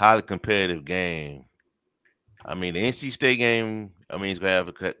highly competitive game. I mean, the NC State game. I mean, it's gonna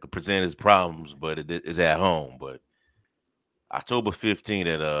have to present its problems, but it is at home. But October 15th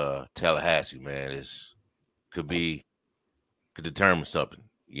at Tallahassee, man, is could be could determine something.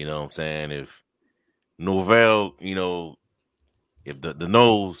 You know what I'm saying? If Norvell, if the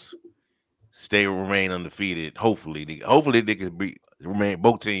Noles stay remain undefeated, hopefully they could be remain.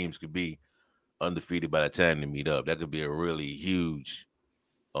 Both teams could be undefeated by the time they meet up. That could be a really huge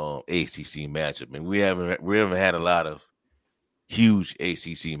ACC matchup. And we haven't had a lot of huge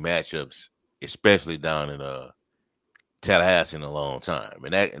ACC matchups, especially down in Tallahassee in a long time.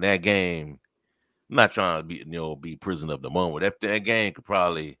 And that game, I'm not trying to be prisoner of the moment. That game could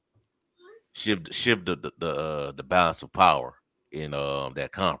probably shift the balance of power in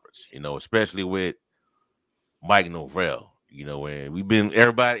that conference. Especially with Mike Norvell. And we've been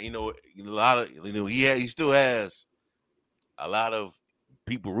everybody. A lot of he still has a lot of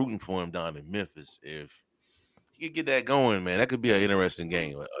people rooting for him down in Memphis. If he could get that going, man, that could be an interesting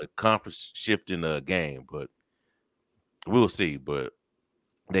game, a conference shifting game. But we'll see. But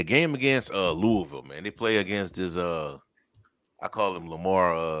that game against Louisville, man, they play against this I call him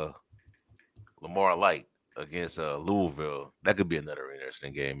Lamar Light against Louisville. That could be another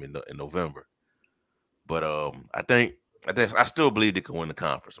interesting game in November. But I still believe they can win the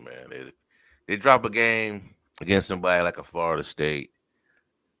conference, man. They drop a game against somebody like a Florida State.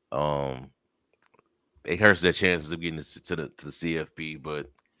 Um, it hurts their chances of getting to the CFP, but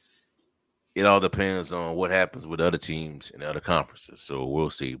it all depends on what happens with other teams in other conferences. So we'll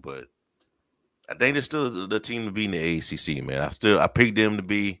see. But I think they're still the team to beat in the ACC, man. I picked them to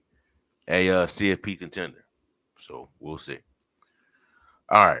be a CFP contender. So we'll see.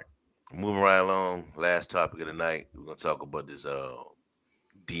 All right, moving right along. Last topic of the night, we're gonna talk about this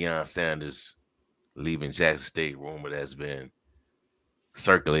Deion Sanders leaving Jackson State rumor that's been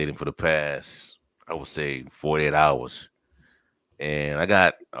circulating for the past, I would say, 48 hours. And I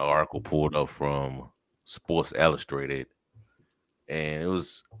got an article pulled up from Sports Illustrated, and it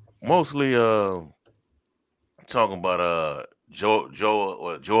was mostly talking about Joel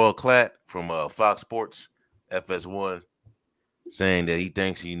Klatt from Fox Sports FS1, saying that he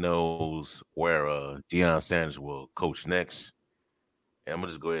thinks he knows where Deion Sanders will coach next. And I'm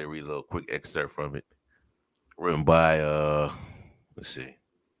gonna just go ahead and read a little quick excerpt from it, written by let's see,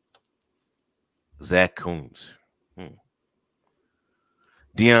 Zach Coons. Hmm.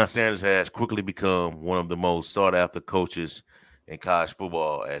 Deion Sanders has quickly become one of the most sought after coaches in college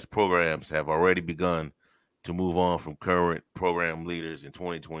football, as programs have already begun to move on from current program leaders in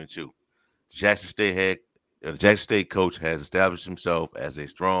 2022. Jackson State head Jackson State coach has established himself as a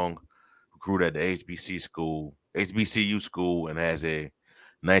strong recruit at the HBCU school, and has a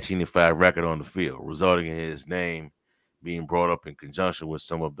 1905 record on the field, resulting in his name being brought up in conjunction with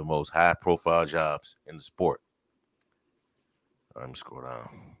some of the most high-profile jobs in the sport. Let me scroll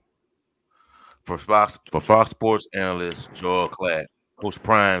down. For Fox Sports analyst Joel Klatt, Coach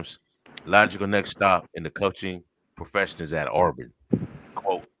Prime's logical next stop in the coaching profession is at Auburn.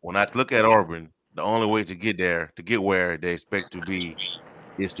 Quote, when I look at Auburn, the only way to get where they expect to be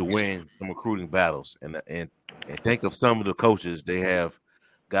is to win some recruiting battles. And think of some of the coaches they have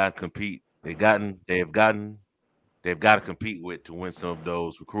got compete they've got to compete with to win some of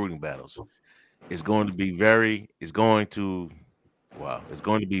those recruiting battles. It's going to be very it's going to wow, it's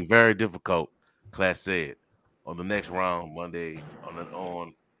going to be very difficult, Class said on the next round Monday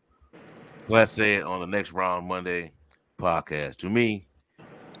on Class said on the next round Monday podcast. To me,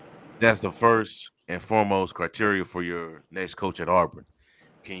 that's the first and foremost criteria for your next coach at Auburn.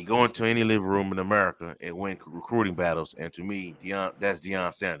 Can you go into any living room in America and win recruiting battles? And to me, that's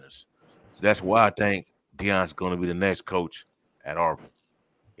Deion Sanders. So that's why I think Deion's going to be the next coach at Auburn.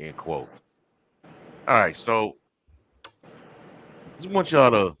 End quote. All right, so just want y'all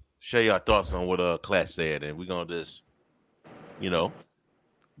to share your thoughts on what Class said, and we're gonna just, you know,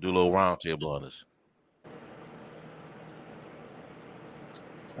 do a little roundtable on this.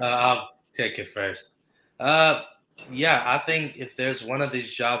 I'll take it first. Yeah, I think if there's one of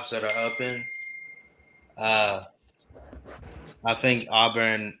these jobs that are open, uh, I think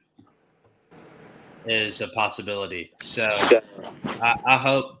Auburn is a possibility. So I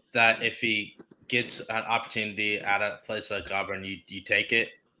hope that if he gets an opportunity at a place like Auburn, you take it.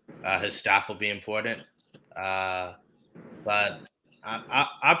 His staff will be important. Uh, but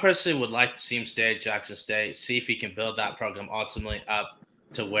I personally would like to see him stay at Jackson State, see if he can build that program ultimately up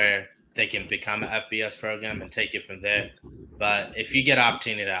to where they can become an FBS program and take it from there. But if you get an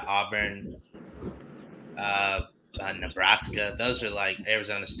opportunity at Auburn, uh, Nebraska, those are like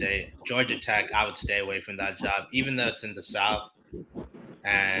Arizona State, Georgia Tech, I would stay away from that job, even though it's in the South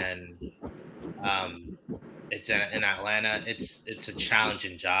and um, it's in Atlanta. It's a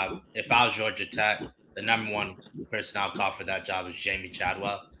challenging job. If I was Georgia Tech, the number one person I'll call for that job is Jamie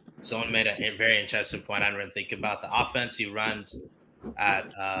Chadwell. Someone made a very interesting point I didn't really think about. The offense he runs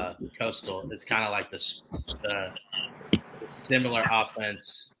at Coastal is kind of like the similar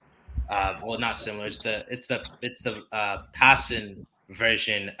offense. Well, not similar. It's the passing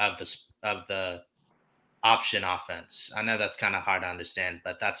version of the option offense. I know that's kind of hard to understand,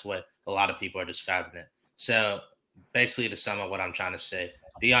 but that's what a lot of people are describing it. So basically, to sum up what I'm trying to say,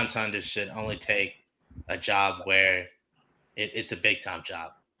 Deion Sanders should only take a job where it's a big time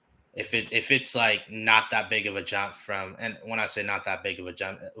job. If it's like not that big of a jump from, and when I say not that big of a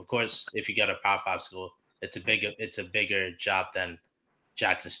jump, of course, if you go to Power Five school, it's a bigger job than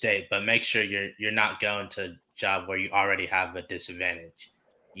Jackson State. But make sure you're not going to a job where you already have a disadvantage.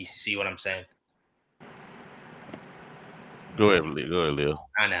 You see what I'm saying? Go ahead, Leo. Go ahead, Leo.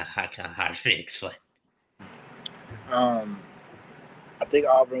 I know I kind of hard to explain. Um, I think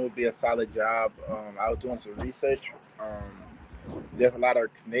Auburn would be a solid job. I was doing some research. There's a lot of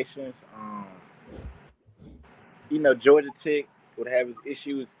connections. Georgia Tech would have its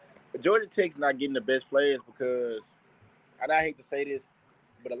issues. Georgia Tech's not getting the best players because, and I hate to say this,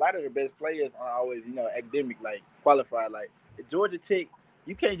 but a lot of the best players aren't always, academic, like qualified. Like at Georgia Tech,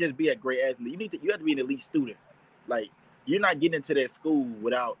 you can't just be a great athlete. You have to be an elite student. Like you're not getting into that school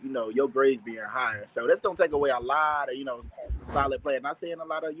without, your grades being higher. So that's gonna take away a lot of, solid players. Not saying a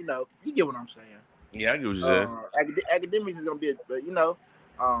lot of, you get what I'm saying. Yeah, I get what you said. Academics is gonna be,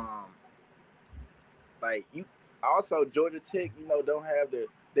 um, like you. Also, Georgia Tech, they don't have the,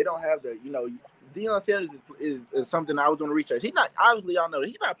 Deion Sanders is something I was doing research. He's not obviously y'all know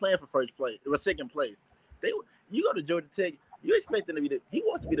he's not playing for first place or second place. They You go to Georgia Tech, you expect him to be he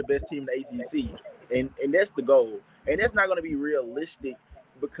wants to be the best team in the ACC, and that's the goal. And that's not going to be realistic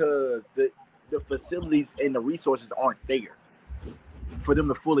because the facilities and the resources aren't there for them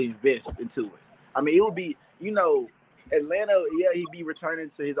to fully invest into it. I mean, it would be, Atlanta, yeah, he'd be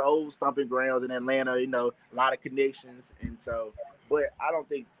returning to his old stomping grounds in Atlanta, a lot of connections. And so, but I don't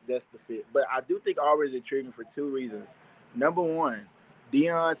think that's the fit. But I do think Auburn is intriguing for two reasons. Number one,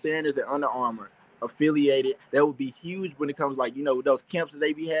 Deion Sanders and Under Armour affiliated. That would be huge when it comes like, those camps that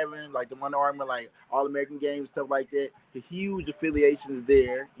they be having, like the Under Armour, like All American Games, stuff like that. The huge affiliations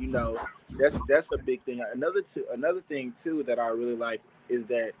there, that's a big thing. Another thing too that I really like is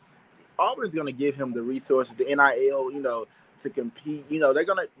that Auburn's going to give him the resources, the NIL, to compete. They're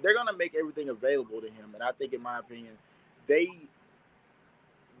gonna make everything available to him, and I think, in my opinion, they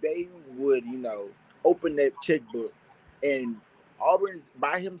they would, open that checkbook. And Auburn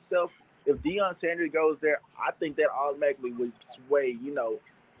by himself, if Deion Sanders goes there, I think that automatically would sway.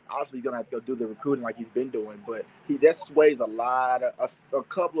 Obviously he's gonna have to go do the recruiting like he's been doing, but that sways a lot of a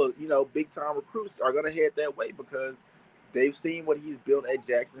couple of big time recruits are gonna head that way because they've seen what he's built at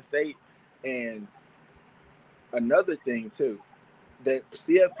Jackson State. And another thing too, that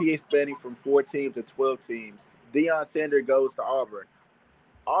CFP expanding from 4 teams to 12 teams. Deion Sanders goes to Auburn.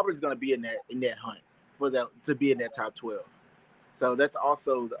 Auburn's going to be in that hunt for that to be in that top 12. So that's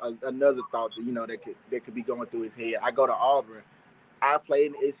also another thought that could be going through his head. I go to Auburn. I play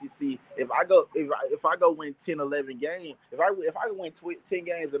in the SEC. If I go win 10, 11 games, if I win 10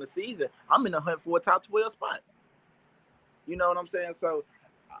 games in a season, I'm in the hunt for a top 12 spot. You know what I'm saying? So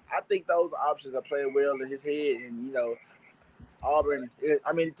I think those options are playing well in his head, and Auburn.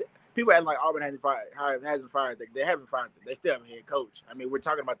 I mean, people act like Auburn hasn't fired. They haven't fired. They still have a head coach. I mean, we're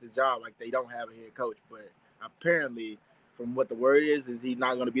talking about this job like they don't have a head coach, but apparently, from what the word is he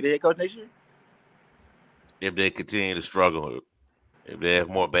not going to be the head coach next year? If they continue to struggle, if they have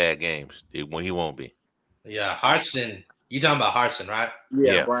more bad games, when he won't be. Yeah, Harsin. You talking about Harsin, right?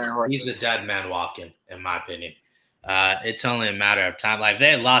 Yeah, Brian Harsin. He's a dead man walking, in my opinion. It's only a matter of time. Like, if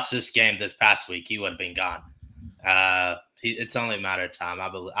they had lost this game this past week, he would have been gone. It's only a matter of time.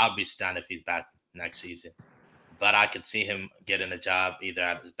 I'll be stunned if he's back next season. But I could see him getting a job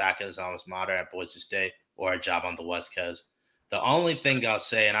either back at his alma mater at Boise State or a job on the West Coast. The only thing I'll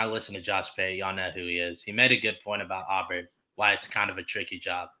say, and I listen to Josh Pate, y'all know who he is. He made a good point about Auburn, why it's kind of a tricky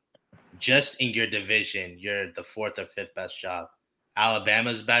job. just in your division, you're the fourth or fifth best job.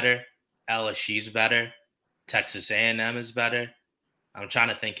 Alabama's better. LSU's better. Texas A&M is better. I'm trying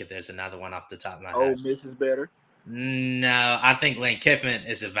to think if there's another one off the top of my head. Ole Miss is better. No, I think Lane Kiffin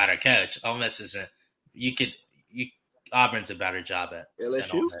is a better coach. Ole Miss isn't. Auburn's a better job than Ole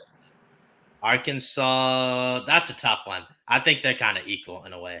LSU. Miss. Arkansas, that's a tough one. I think they're kind of equal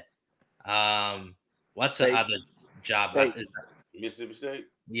in a way. What's the State. other job? State. Mississippi State.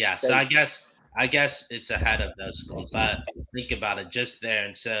 Yeah, so State. I guess it's ahead of those schools. But think about it, just there,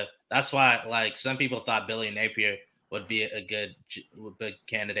 and so that's why, like, some people thought Billy Napier would be a good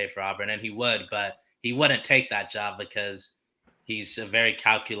candidate for Auburn, and he would, but he wouldn't take that job because he's a very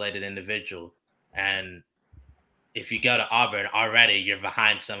calculated individual. And if you go to Auburn already, you're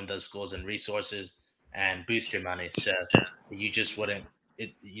behind some of those schools in resources and booster money, so you just wouldn't.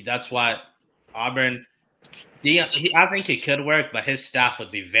 That's why Auburn. I think it could work, but his staff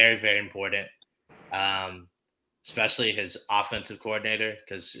would be very, very important, especially his offensive coordinator,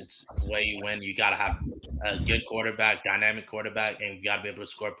 because it's the way you win. You got to have a good quarterback, dynamic quarterback, and you got to be able to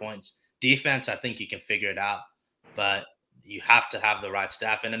score points. Defense, I think you can figure it out, but you have to have the right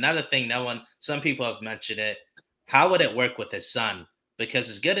staff. And another thing, some people have mentioned it. How would it work with his son? Because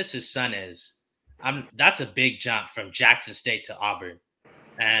as good as his son is, that's a big jump from Jackson State to Auburn,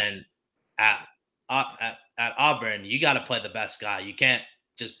 and at Auburn, you got to play the best guy. You can't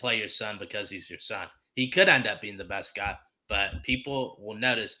just play your son because he's your son. He could end up being the best guy, but people will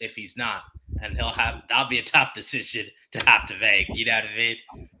notice if he's not, and that'll be a tough decision to have to make. You know what I mean?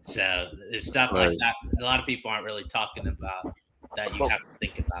 So there's stuff like that. A lot of people aren't really talking about that. You have to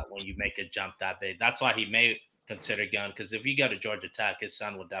think about when you make a jump that big. That's why he may consider going. Because if you go to Georgia Tech, his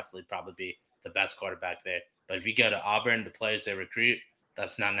son will definitely probably be the best quarterback there. But if you go to Auburn, the players they recruit,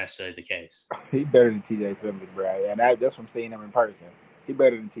 that's not necessarily the case. He better than TJ Finley, bro. And that's from seeing him in person. He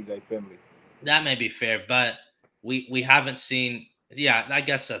better than TJ Finley. That may be fair, but we haven't seen. Yeah, I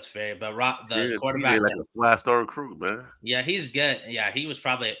guess that's fair. But the quarterback, TJ like a 5-star recruit, man. Yeah, he's good. Yeah, he was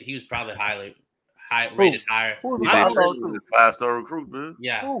probably rated higher. Who was a 5-star recruit, man?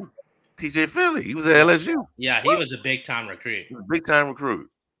 Yeah. Who? TJ Finley. He was at LSU. Yeah, he was a big time recruit. He was a big time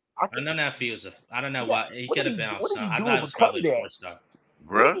recruit. I don't know if he was I don't know what he could have been on. I do thought it was probably a 4-star.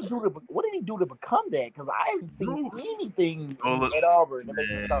 Bruh. What did he do to become that? Because I haven't seen anything at Auburn that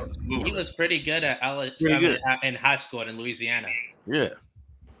makes me start. He was pretty good at LSU in high school in Louisiana. Yeah.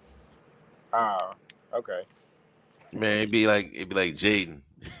 Okay. Man, it'd be like Jaden.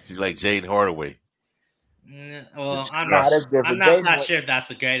 He's like Jaden Hardaway. Well, I'm not sure if that's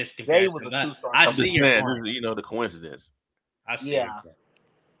the greatest comparison. But I see your point. You know the coincidence. I see.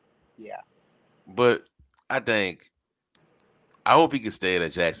 Yeah. But I hope he can stay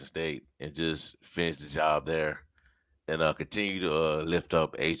at Jackson State and just finish the job there and continue to lift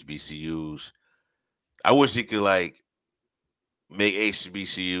up HBCUs. I wish he could make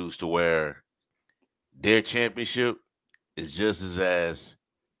HBCUs to where their championship is just as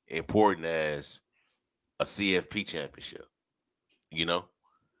important as a CFP championship, you know?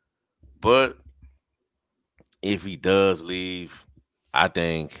 But if he does leave, I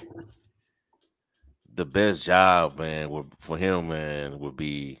think the best job, man, for him, man, would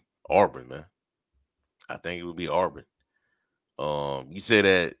be Auburn, man. I think it would be Auburn. You say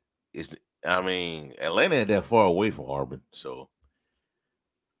that Atlanta ain't that far away from Auburn, so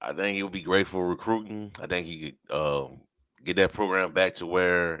I think it would be great for recruiting. I think he could get that program back to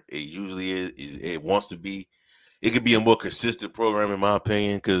where it usually is. It wants to be. It could be a more consistent program, in my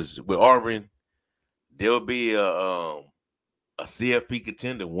opinion, because with Auburn, there will be a CFP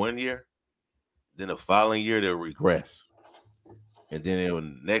contender one year. Then the following year they'll regress, and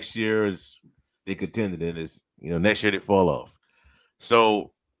then next year is they contended, and next year they fall off.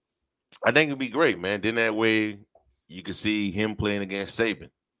 So I think it'd be great, man. Then that way you can see him playing against Saban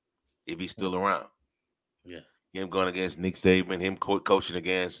if he's still around. Yeah, him going against Nick Saban, him coaching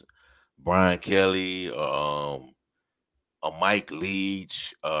against Brian Kelly, a Mike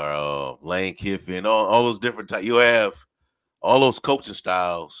Leach, or Lane Kiffin, all those different types. You have all those coaching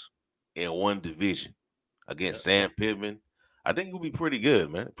styles in one division against Sam Pittman. I think it would be pretty good,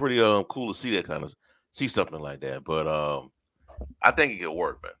 man. Pretty cool to see something like that. But I think it could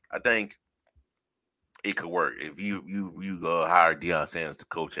work, man. I think it could work if you hire Deion Sanders to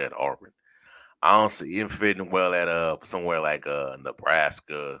coach at Auburn. I don't see him fitting well at somewhere like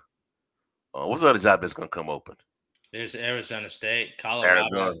Nebraska. What's the other job that's gonna come open? There's Arizona State, Colorado.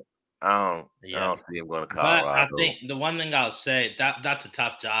 Arizona. I don't see him going to Colorado. But I think the one thing I'll say that's a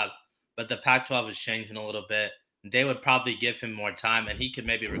tough job, but the Pac-12 is changing a little bit. They would probably give him more time, and he could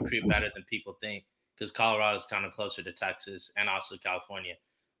maybe recruit better than people think because Colorado is kind of closer to Texas and also California.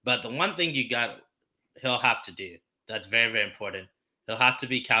 But the one thing he'll have to do that's very, very important. He'll have to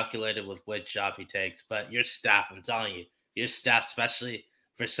be calculated with which job he takes. But your staff, I'm telling you, your staff, especially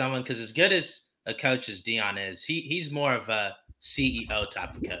for someone, because as good as a coach as Dion is, he's more of a CEO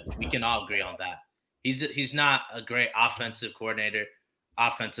type of coach. We can all agree on that. He's not a great offensive coordinator,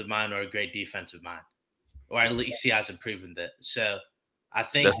 offensive mind, or a great defensive mind, or at least he hasn't proven that. So I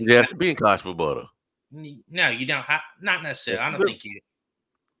think That's what you have to be in college football, though. no, you don't have not necessarily. Yeah, I don't think you.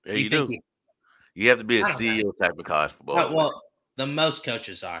 Yeah, You you think do. You have to be a I don't know. CEO type of college football. Well, the most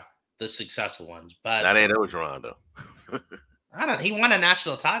coaches are the successful ones, but Not ain't Orgeron, though. I don't. He won a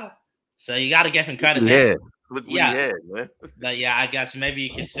national title, so you got to give him credit there. Yeah, look what he Yeah, had, man. but yeah, I guess maybe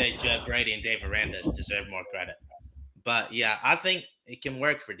you could say Joe Brady and Dave Aranda deserve more credit. But yeah, I think it can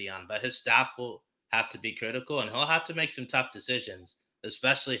work for Dion, but his staff will have to be critical, and he'll have to make some tough decisions,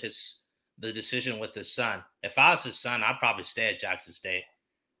 especially the decision with his son. If I was his son, I'd probably stay at Jackson State,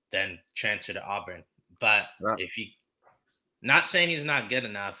 then transfer to Auburn. But if he, not saying he's not good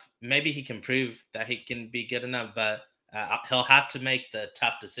enough, maybe he can prove that he can be good enough, but he'll have to make the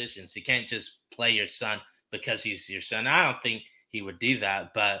tough decisions. He can't just play your son because he's your son. I don't think he would do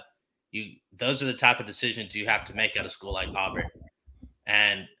that, but those are the type of decisions you have to make at a school like Auburn.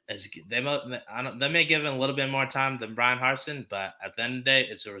 And they may give him a little bit more time than Brian Harsin, but at the end of the day,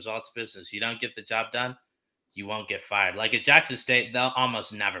 it's a results business. You don't get the job done, you won't get fired. Like at Jackson State, they'll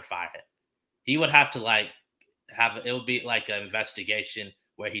almost never fire him. He would have to it would be like an investigation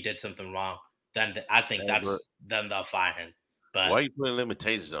where he did something wrong. Then I think then they'll fire him. But why are you putting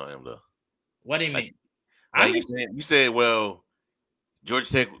limitations on him, though? What do you mean? Like you said, well, Georgia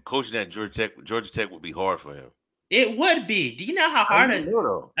Tech coaching at Georgia Tech would be hard for him. It would be. Do you know how hard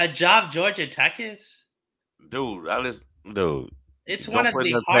a job Georgia Tech is? Dude, it's one of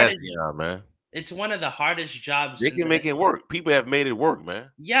the hardest. Man. It's one of the hardest jobs. They can make it work. People have made it work,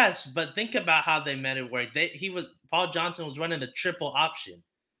 man. Yes, but think about how they made it work. Paul Johnson was running a triple option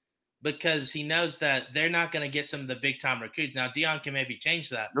because he knows that they're not going to get some of the big time recruits. Now Dion can maybe change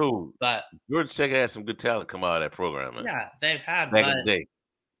that. Dude, but Georgia Tech has some good talent come out of that program, man. Yeah, they've had back in the day.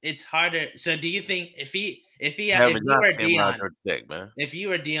 It's harder. So do you think if you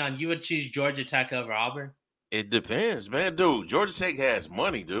were Dion, you would choose Georgia Tech over Auburn? It depends, man. Dude, Georgia Tech has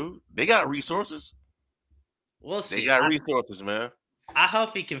money, dude. They got resources. We'll see. They got resources, man. I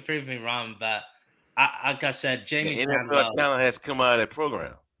hope he can prove me wrong, but like I said, Jamie NFL talent has come out of that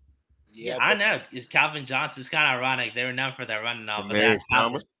program. Yeah, I know. It's Calvin Johnson. It's kind of ironic. They were known for their running off. Demarius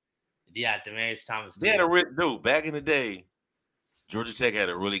Thomas. Yeah, Demarius Thomas. They had dude, back in the day, Georgia Tech had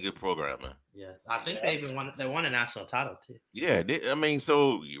a really good program, man. Yeah, I think they won a national title too. Yeah,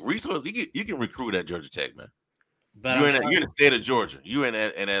 so resource you can recruit at Georgia Tech, man. But you're in the state of Georgia. You in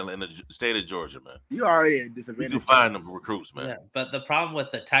the state of Georgia, man. You already at disadvantage. You can find them recruits, man. Yeah, but the problem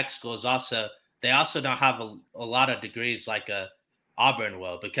with the tech schools they also don't have a lot of degrees like a Auburn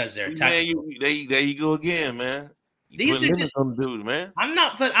will because they're tech. Man, there you go again, man. These are just dudes, man. I'm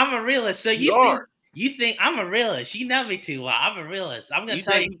not, but I'm a realist. So you think I'm a realist? You know me too well. I'm a realist. I'm gonna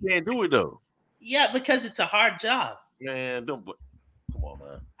tell you. You can't do it though. Yeah, because it's a hard job. Man, come on,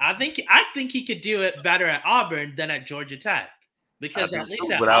 man. I think he could do it better at Auburn than at Georgia Tech because at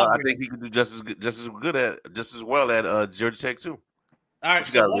least at Auburn, I think he could do just as well at Georgia Tech too. All right,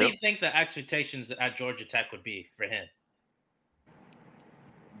 so what do you think the expectations at Georgia Tech would be for him?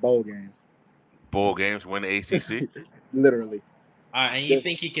 Bowl games, win the ACC. Literally. All right, and you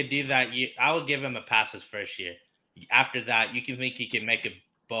think he could do that? I would give him a pass his first year. After that, you can think he can make a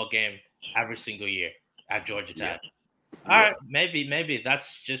bowl game every single year at Georgia Tech. Yeah. All right, maybe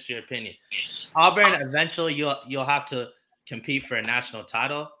that's just your opinion. Auburn, eventually you'll have to compete for a national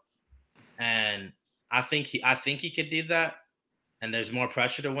title, and I think he could do that. And there's more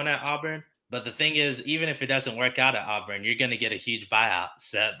pressure to win at Auburn. But the thing is, even if it doesn't work out at Auburn, you're going to get a huge buyout.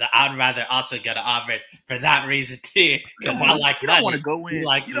 So I'd rather also go to Auburn for that reason too. Because you don't want to go in.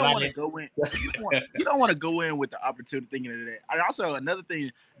 You don't want to go in. You don't want to go in with the opportunity thinking of that. And also another thing,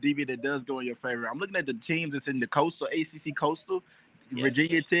 DB, that does go in your favor. I'm looking at the teams that's in the Coastal ACC Coastal. Yeah.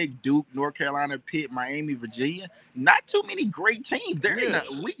 Virginia Tech, Duke, North Carolina, Pitt, Miami, Virginia. Not too many great teams. They're in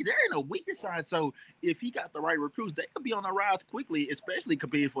a weaker side. So if he got the right recruits, they could be on the rise quickly, especially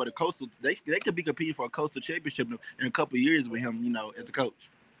competing for the Coastal. They could be competing for a Coastal championship in a couple of years with him, as a coach.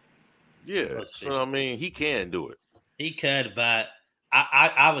 Yeah. So he can do it. He could, but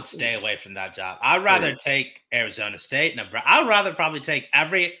I would stay away from that job. I'd rather take Arizona State, Nebraska. I'd rather probably take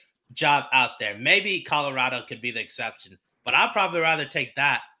every job out there. Maybe Colorado could be the exception. But I'd probably rather take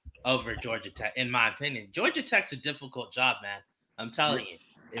that over Georgia Tech, in my opinion. Georgia Tech's a difficult job, man. I'm telling you.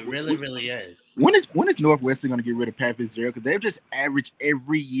 It really, really is. When is Northwestern going to get rid of Pat Fitzgerald? Because they've just averaged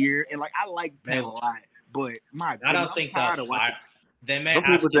every year, and like I like Pat a Well, lot, but my I goodness, don't I'm think they'll tired of watching. fire. They may Some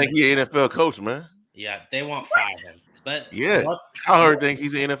ask people him think he's again. an NFL coach, man. Yeah, they won't What? fire him. But Yeah, North, I heard North, think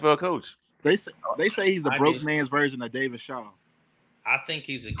he's an NFL coach. They say he's the I broke do. man's version of David Shaw. I think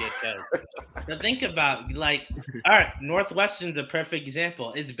he's a good coach. But think about like, all right, Northwestern's a perfect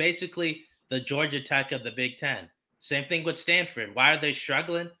example. It's basically the Georgia Tech of the Big Ten. Same thing with Stanford. Why are they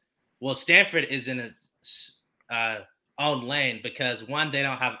struggling? Well, Stanford is in its own lane because one, they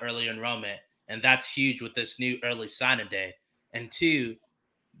don't have early enrollment, and that's huge with this new early signing day. And two,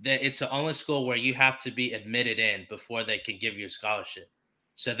 that it's the only school where you have to be admitted in before they can give you a scholarship.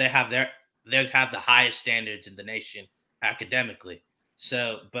 So they have the highest standards in the nation academically.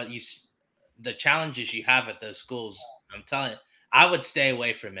 So, but the challenges you have at those schools, I'm telling you, I would stay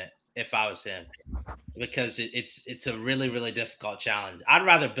away from it if I was him because it's a really really difficult challenge. I'd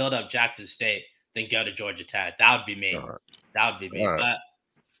rather build up Jackson State than go to Georgia Tech. That would be All me. right, That would be all me. right.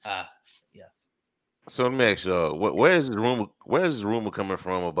 But yeah. So let me ask y'all, where is the rumor? Where is the rumor coming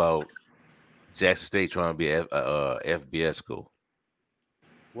from about Jackson State trying to be a FBS school?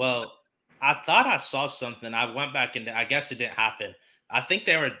 Well, I thought I saw something. I went back and I guess it didn't happen. I think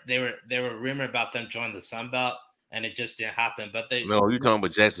they were rumored about them joining the Sun Belt, and it just didn't happen. But No, you talking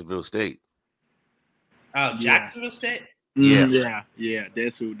about Jacksonville State? Yeah, Jacksonville State. Yeah, yeah.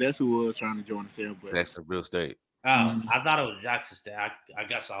 That's who was trying to join the cell, but Jacksonville State. Oh, mm, I thought it was Jackson State. I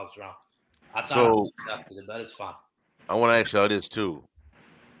guess I was wrong. I thought I So accepted it, but it's fine. I want to ask y'all this too.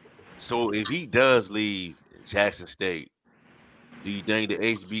 So if he does leave Jackson State, do you think the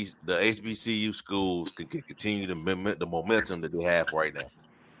HBCU schools can continue the momentum that they have right now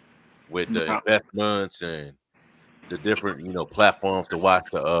with the no, investments and the different platforms to watch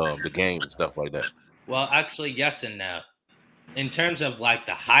the game and stuff like that? Well, actually, yes and no. In terms of like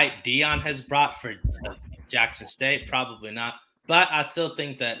the hype Dion has brought for Jackson State, probably not. But I still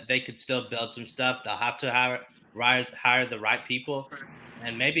think that they could still build some stuff. They'll have to hire the right people,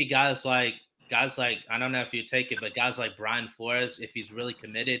 and maybe guys like I don't know if you take it, but guys like Brian Flores, if he's really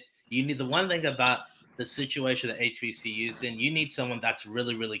committed, you need the one thing about the situation that HBCU's in, you need someone that's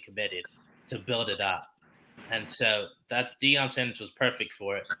really really committed to build it up, and so that's Deion Sanders was perfect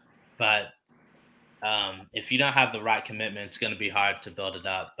for it, but if you don't have the right commitment, it's going to be hard to build it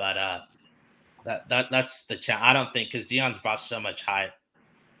up. But that's the challenge. I don't think because Dion's brought so much hype,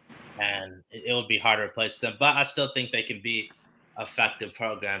 and it would be hard to replace them. But I still think they can be effective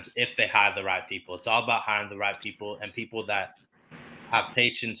programs if they hire the right people. It's all about hiring the right people and people that have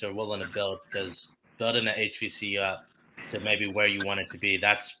patience or willing to build. Because building an HVCU up to maybe where you want it to be,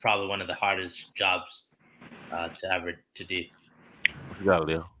 that's probably one of the hardest jobs to ever to do. What you got,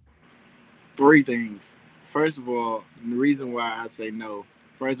 Leo? three things. First of all, the reason why I say no.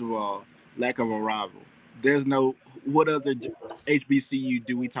 First of all, lack of a rival. There's no what other HBCU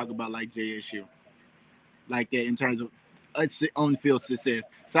do we talk about like JSU like that in terms of on field success.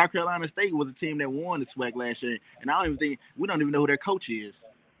 South Carolina State was a team that won the SWAC last year, and we don't even know who their coach is.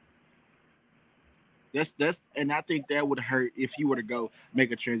 And I think that would hurt if you were to go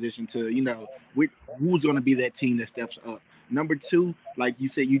make a transition to who's going to be that team that steps up. Number two, like you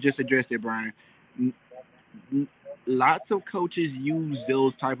said, you just addressed it, Brian. Lots of coaches use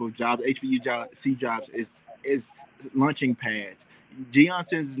those type of jobs, HBU jobs, C jobs, is launching pads. Deion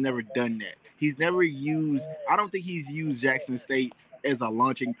Sanders has never done that. He's never used. I don't think he's used Jackson State as a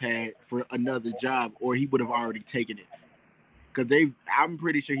launching pad for another job, or he would have already taken it. Because I'm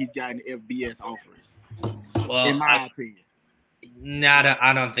pretty sure he's gotten FBS offers, in Well, my opinion. no,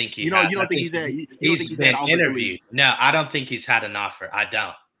 I don't think he You know, had. you I don't think think he's had. You don't think he's he's had been offers to leave. interviewed. No, I don't think he's had an offer. I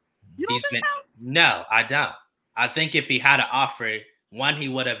don't. You don't He's think been so? no, I don't. I think if he had an offer, one he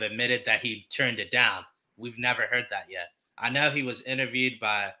would have admitted that he turned it down. We've never heard that yet. I know he was interviewed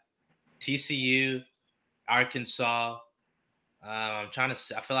by TCU, Arkansas. I'm trying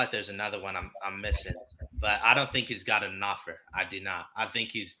to. I feel like there's another one I'm missing, but I don't think he's got an offer. I do not. I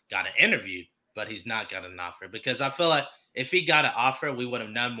think he's got an interview, but he's not got an offer because I feel like if he got an offer, we would have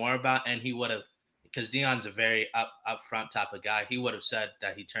known more about, and he would have because Dion's a very upfront type of guy. He would have said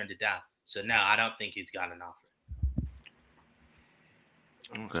that he turned it down. So no, I don't think he's got an offer.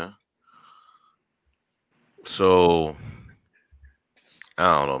 Okay. So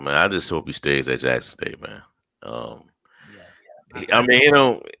I don't know, man. I just hope he stays at Jackson State, man. Um, Yeah. I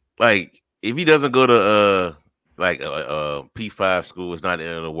mean, like if he doesn't go to like a P5 school, it's not the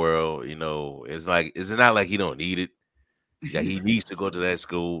end of the world. It's not like he don't need it. Yeah, he needs to go to that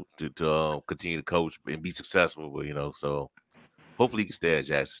school to continue to coach and be successful. But so hopefully he can stay at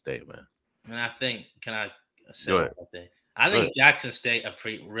Jackson State, man. And I think, can I say Go one ahead. more thing? I Good. think Jackson State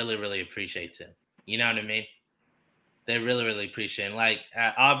really, really appreciates him. You know what I mean? They really, really appreciate him. Like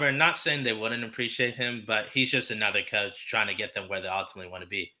at Auburn, not saying they wouldn't appreciate him, but he's just another coach trying to get them where they ultimately want to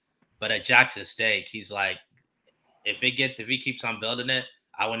be. But at Jackson State, he's like, if he keeps on building it,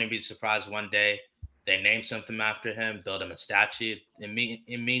 I wouldn't be surprised one day they name something after him, build him a statue.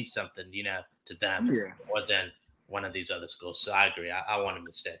 It means something, to them Yeah. more than one of these other schools. So I agree. I want him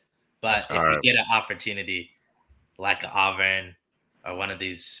to stay. But All if you right. get an opportunity like Auburn or one of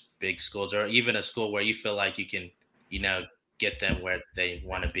these big schools, or even a school where you feel like you can, get them where they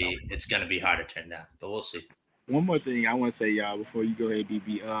want to be, it's going to be hard to turn down. But we'll see. One more thing I want to say, y'all, before you go ahead,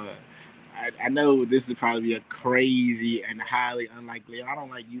 DB. I know this is probably a crazy and highly unlikely. I don't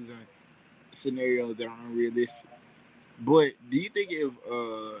like using scenarios that are unrealistic. But do you think if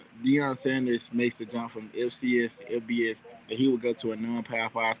Deion Sanders makes the jump from FCS to FBS, that he would go to a non-Power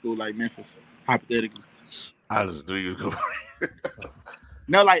 5 school like Memphis, hypothetically? I just knew you was going.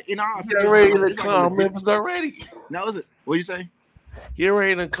 No, like in all You're seriousness, ready like, to it's like a clown legit. Memphis already. No, is it? What you say? You're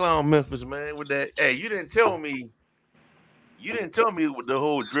ready to clown Memphis, man. With that, hey, you didn't tell me. You didn't tell me what the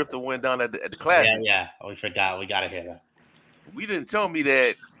whole drifter went down at the classic. Yeah. We forgot. We got to hear that. We didn't tell me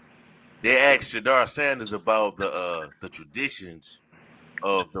that they asked Shadar Sanders about the traditions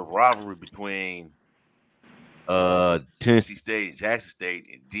of the rivalry between Tennessee State and Jackson State,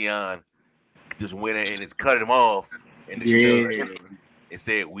 and Dion just went in and just cut him off in the middle of the Yeah. interview and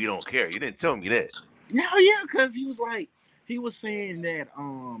said, "We don't care." You didn't tell me that. No, yeah, because he was saying that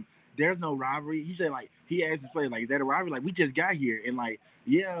there's no rivalry. He said like he asked his players like is that a rivalry? Like we just got here and like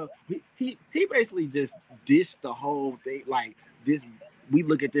yeah, he basically just dissed the whole thing. Like this, we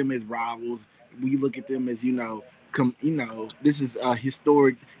look at them as rivals. We look at them as this is a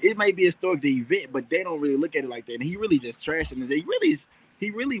historic. It may be a historic event, but they don't really look at it like that. And he really just trashed him. And he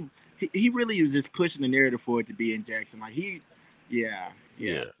really he really was just pushing the narrative for it to be in Jackson. Like yeah, yeah,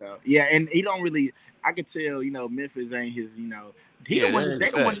 Yeah, so, yeah, and he don't really. I could tell, Memphis ain't his. He yeah, don't that want. ain't They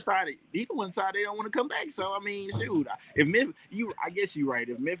a don't want fact. to decide. He don't want to decide they don't want to come back. So I mean, shoot. If Memphis, I guess you're right.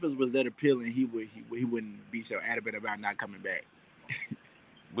 If Memphis was that appealing, he wouldn't be so adamant about not coming back.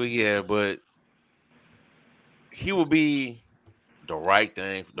 But yeah, but he would be the right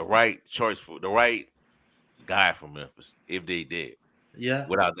thing, the right choice for the right guy from Memphis if they did Yeah.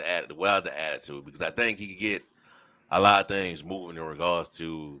 without the attitude, because I think he could get a lot of things moving in regards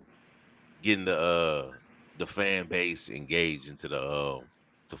to getting the fan base engaged into the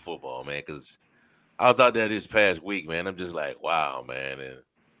to football, man. Because I was out there this past week, man. I'm just like, wow, man, and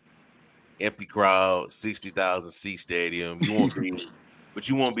empty crowd, 60,000 seat stadium. But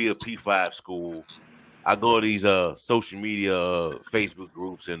you won't be a P5 school. I go to these social media Facebook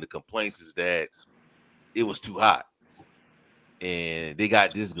groups, and the complaints is that it was too hot, and they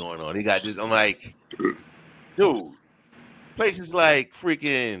got this going on. They got this. I'm like, dude, places like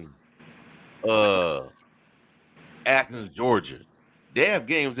freaking uh Athens, Georgia, they have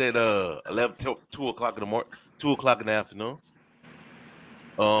games at 11 till 2 o'clock in the morning, 2 o'clock in the afternoon.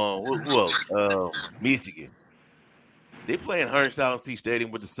 Who else? Michigan. They play in Hernstown C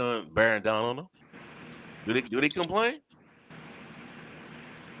Stadium with the sun bearing down on them. Do they complain?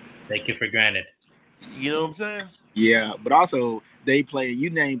 Take it for granted. You know what I'm saying? Yeah, but also they play. You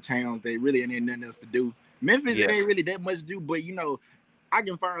name towns, they really ain't nothing else to do. Memphis, it Yeah, ain't really that much to do. But I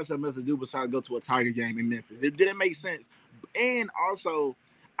can find something else to do besides go to a Tiger game in Memphis. It didn't make sense. And also,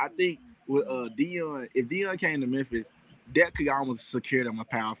 I think with Dion, if Dion came to Memphis, that could almost secure them a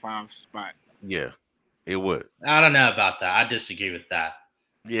Power 5 spot. yeah, it would. I don't know about that. I disagree with that.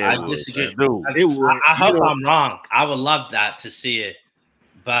 Yeah, it I would, man. disagree. Dude. It would. I You hope know, I'm wrong. I would love that to see it,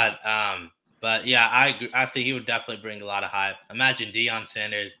 but yeah, I agree. I think he would definitely bring a lot of hype. Imagine Deion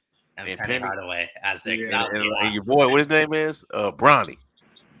Sanders and and Penny Penny Hardaway as their Yeah. that would be and your awesome. boy, what his name is? Bronny.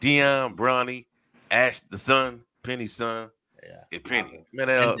 Dion, Bronny, Ash, the son, Penny's son, Yeah, and Penny. and Man,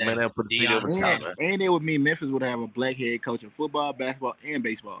 then they'll put the city over Deion, the top, And man. and it would mean Memphis would have a black head coach in football, basketball, and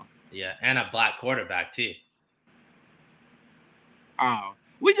baseball. yeah, and a black quarterback too. Oh,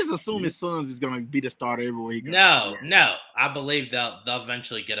 we just assume Mhm. his sons is gonna be the starter everywhere he goes. No, I believe they'll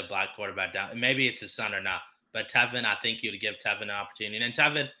eventually get a black quarterback down. Maybe it's his son or not, but Tevin, I think you would give Tevin an opportunity, and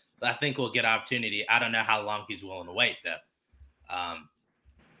Tevin, I think will get opportunity. I don't know how long he's willing to wait though. Um,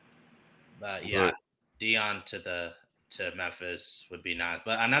 but yeah, But Dion to Memphis would be nice.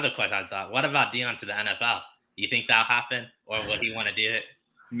 But another question I thought, what about Dion to the NFL? You think that'll happen, or would he want to do it?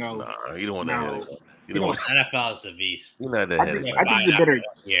 No, nah, you don't want that no, headache. You you don't know. want NFL is a beast. you not that I headache, think They're I man. think fired he's a after better. 1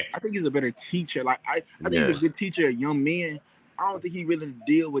 year. I think he's a better teacher. Like I think Yeah. he's a good teacher of young men. I don't think he really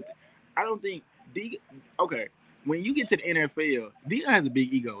deal with. I don't think D. Okay, when you get to the NFL, Dion has a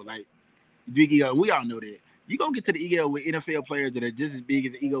big ego. Like big ego. We all know that. you gonna get to the ego with NFL players that are just as big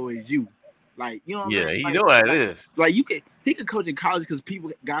as the ego as you. Like, you know what I'm Yeah, saying? you know how it is. Like he could coach in college because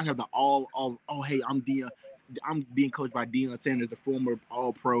people guys have the all of hey I'm being coached by Deion Sanders, the former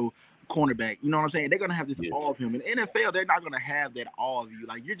All Pro cornerback. You know what I'm saying? They're gonna have this Yeah. all of him. In the NFL, they're not gonna have that all of you.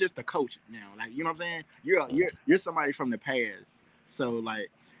 Like you're just a coach now. Like you know what I'm saying? You're somebody from the past. So like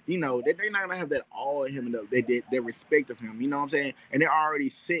they're not gonna have that all of him and their respect of him. You know what I'm saying? And they're already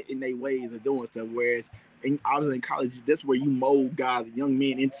set in their ways of doing stuff. Whereas obviously in college, that's where you mold guys, young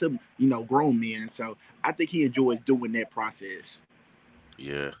men into grown men. So I think he enjoys doing that process.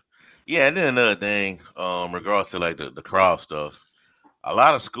 Yeah. Yeah, and then another thing, regards to like the crowd stuff. A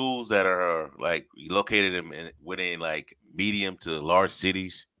lot of schools that are like located within like medium to large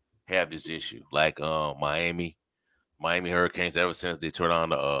cities have this issue. Like Miami Hurricanes. Ever since they turned on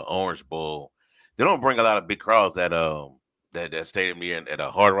the Orange Bowl, they don't bring a lot of big crowds that stadium here at a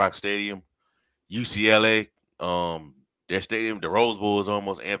Hard Rock Stadium. UCLA, their stadium, the Rose Bowl is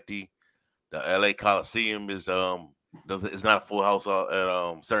almost empty. The LA Coliseum is not a full house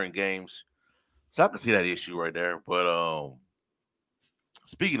at certain games. So I can see that issue right there. But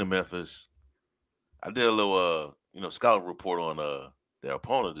speaking of Memphis, I did a little scout report on their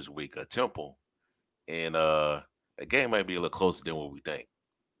opponent this week, Temple, and the game might be a little closer than what we think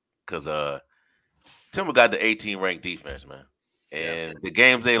because Temple got the 18 ranked defense, man, Yeah. and the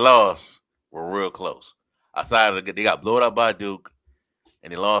games they lost were real close. Outside of they got blown out by Duke,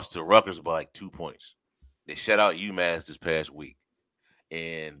 and they lost to Rutgers by like 2 points. They shut out UMass this past week,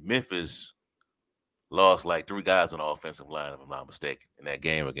 and Memphis lost like three guys on the offensive line, if I'm not mistaken, in that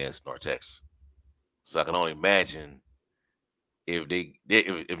game against North Texas. So I can only imagine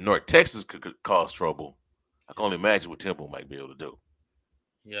if North Texas could cause trouble, I can only imagine what Temple might be able to do.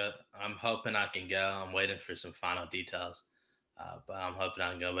 Yeah, I'm hoping I can go. I'm waiting for some final details, but I'm hoping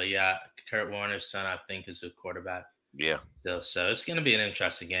I can go. But yeah, Kurt Warner's son, I think, is the quarterback Yeah, still. So it's going to be an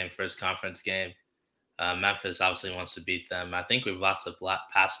interesting game, first conference game. Memphis obviously wants to beat them. I think we've lost the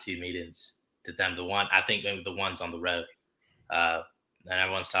past two meetings to them. I think maybe the ones on the road. Uh, and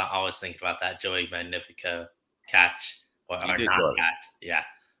everyone's always thinking about that Joey Magnifico catch or he not did call it. catch. Yeah.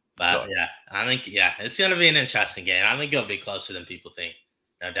 He called But yeah, I think, it's going to be an interesting game. I think it'll be closer than people think.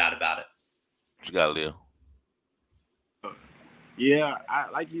 No doubt about it. What you got, Leo? Yeah,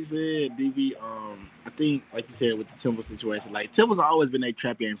 like you said, DB. I think, like you said, with the Temple situation, like Temple's always been a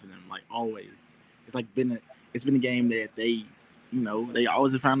trap game for them. Like always, it's like it's been a game that they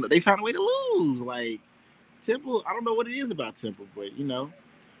always found a way to lose. Like Temple, I don't know what it is about Temple, but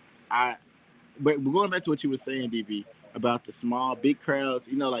I but going back to what you were saying, DB, about the small, big crowds,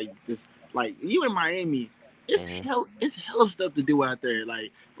 like this, like you in Miami, Mm-hmm. it's hell of stuff to do out there.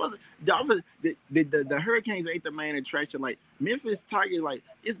 Like, the Hurricanes ain't the main attraction. Like Memphis Tigers, like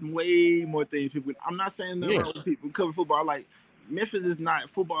it's way more things. People, I'm not saying nothing Yeah, wrong with people who cover football. Like Memphis is not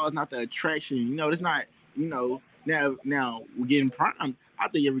football is not the attraction. It's not. Now we're getting prime. I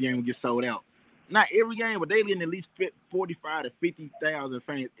think every game will get sold out. Not every game, but they getting at least 45 to 50,000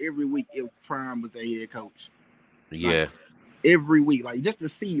 fans every week if Prime was their head coach. Like yeah, every week, like just to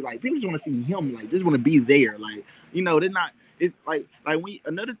see, like people just want to see him, like just want to be there, like they're not. It's like we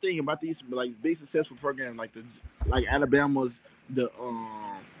another thing about these like big successful programs like Alabama's, the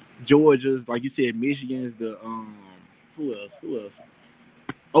Georgia's, like you said, Michigan's, the who else,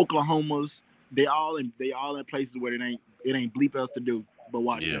 Oklahoma's. They all in places where it ain't bleep else to do but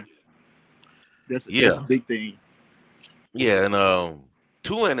watch yeah, them. That's yeah, a big thing. yeah. And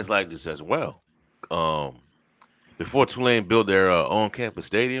Tulane is like this as well. Um, Before Tulane built their on-campus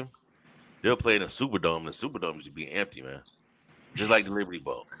stadium, they were playing a Superdome, and the Superdome used to be empty, man, just like the Liberty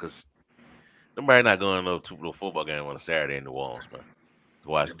Bowl. Because nobody not going to no football game on a Saturday in New Orleans, man, to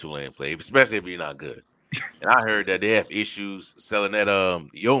watch Tulane play, especially if you're not good. And I heard that they have issues selling that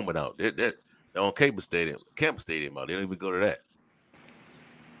Yeoman out. They're on campus stadium out. They don't even go to that.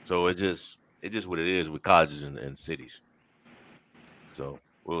 So it's just what it is with colleges and cities. So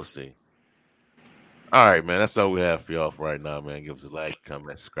we'll see. All right, man. That's all we have for y'all for right now, man. Give us a like,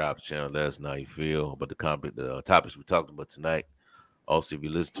 comment, subscribe to the channel. Let us know how you feel about the topics we talked about tonight. Also, if you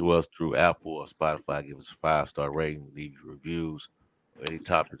listen to us through Apple or Spotify, give us a 5-star rating, leave your reviews on any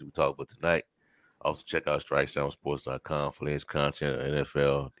topics we talked about tonight. Also, check out StrikeSoundSports.com for latest content on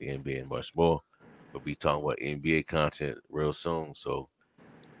NFL, the NBA, and much more. We'll be talking about NBA content real soon, so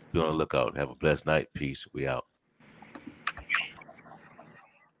be on the lookout. Have a blessed night. Peace. We out.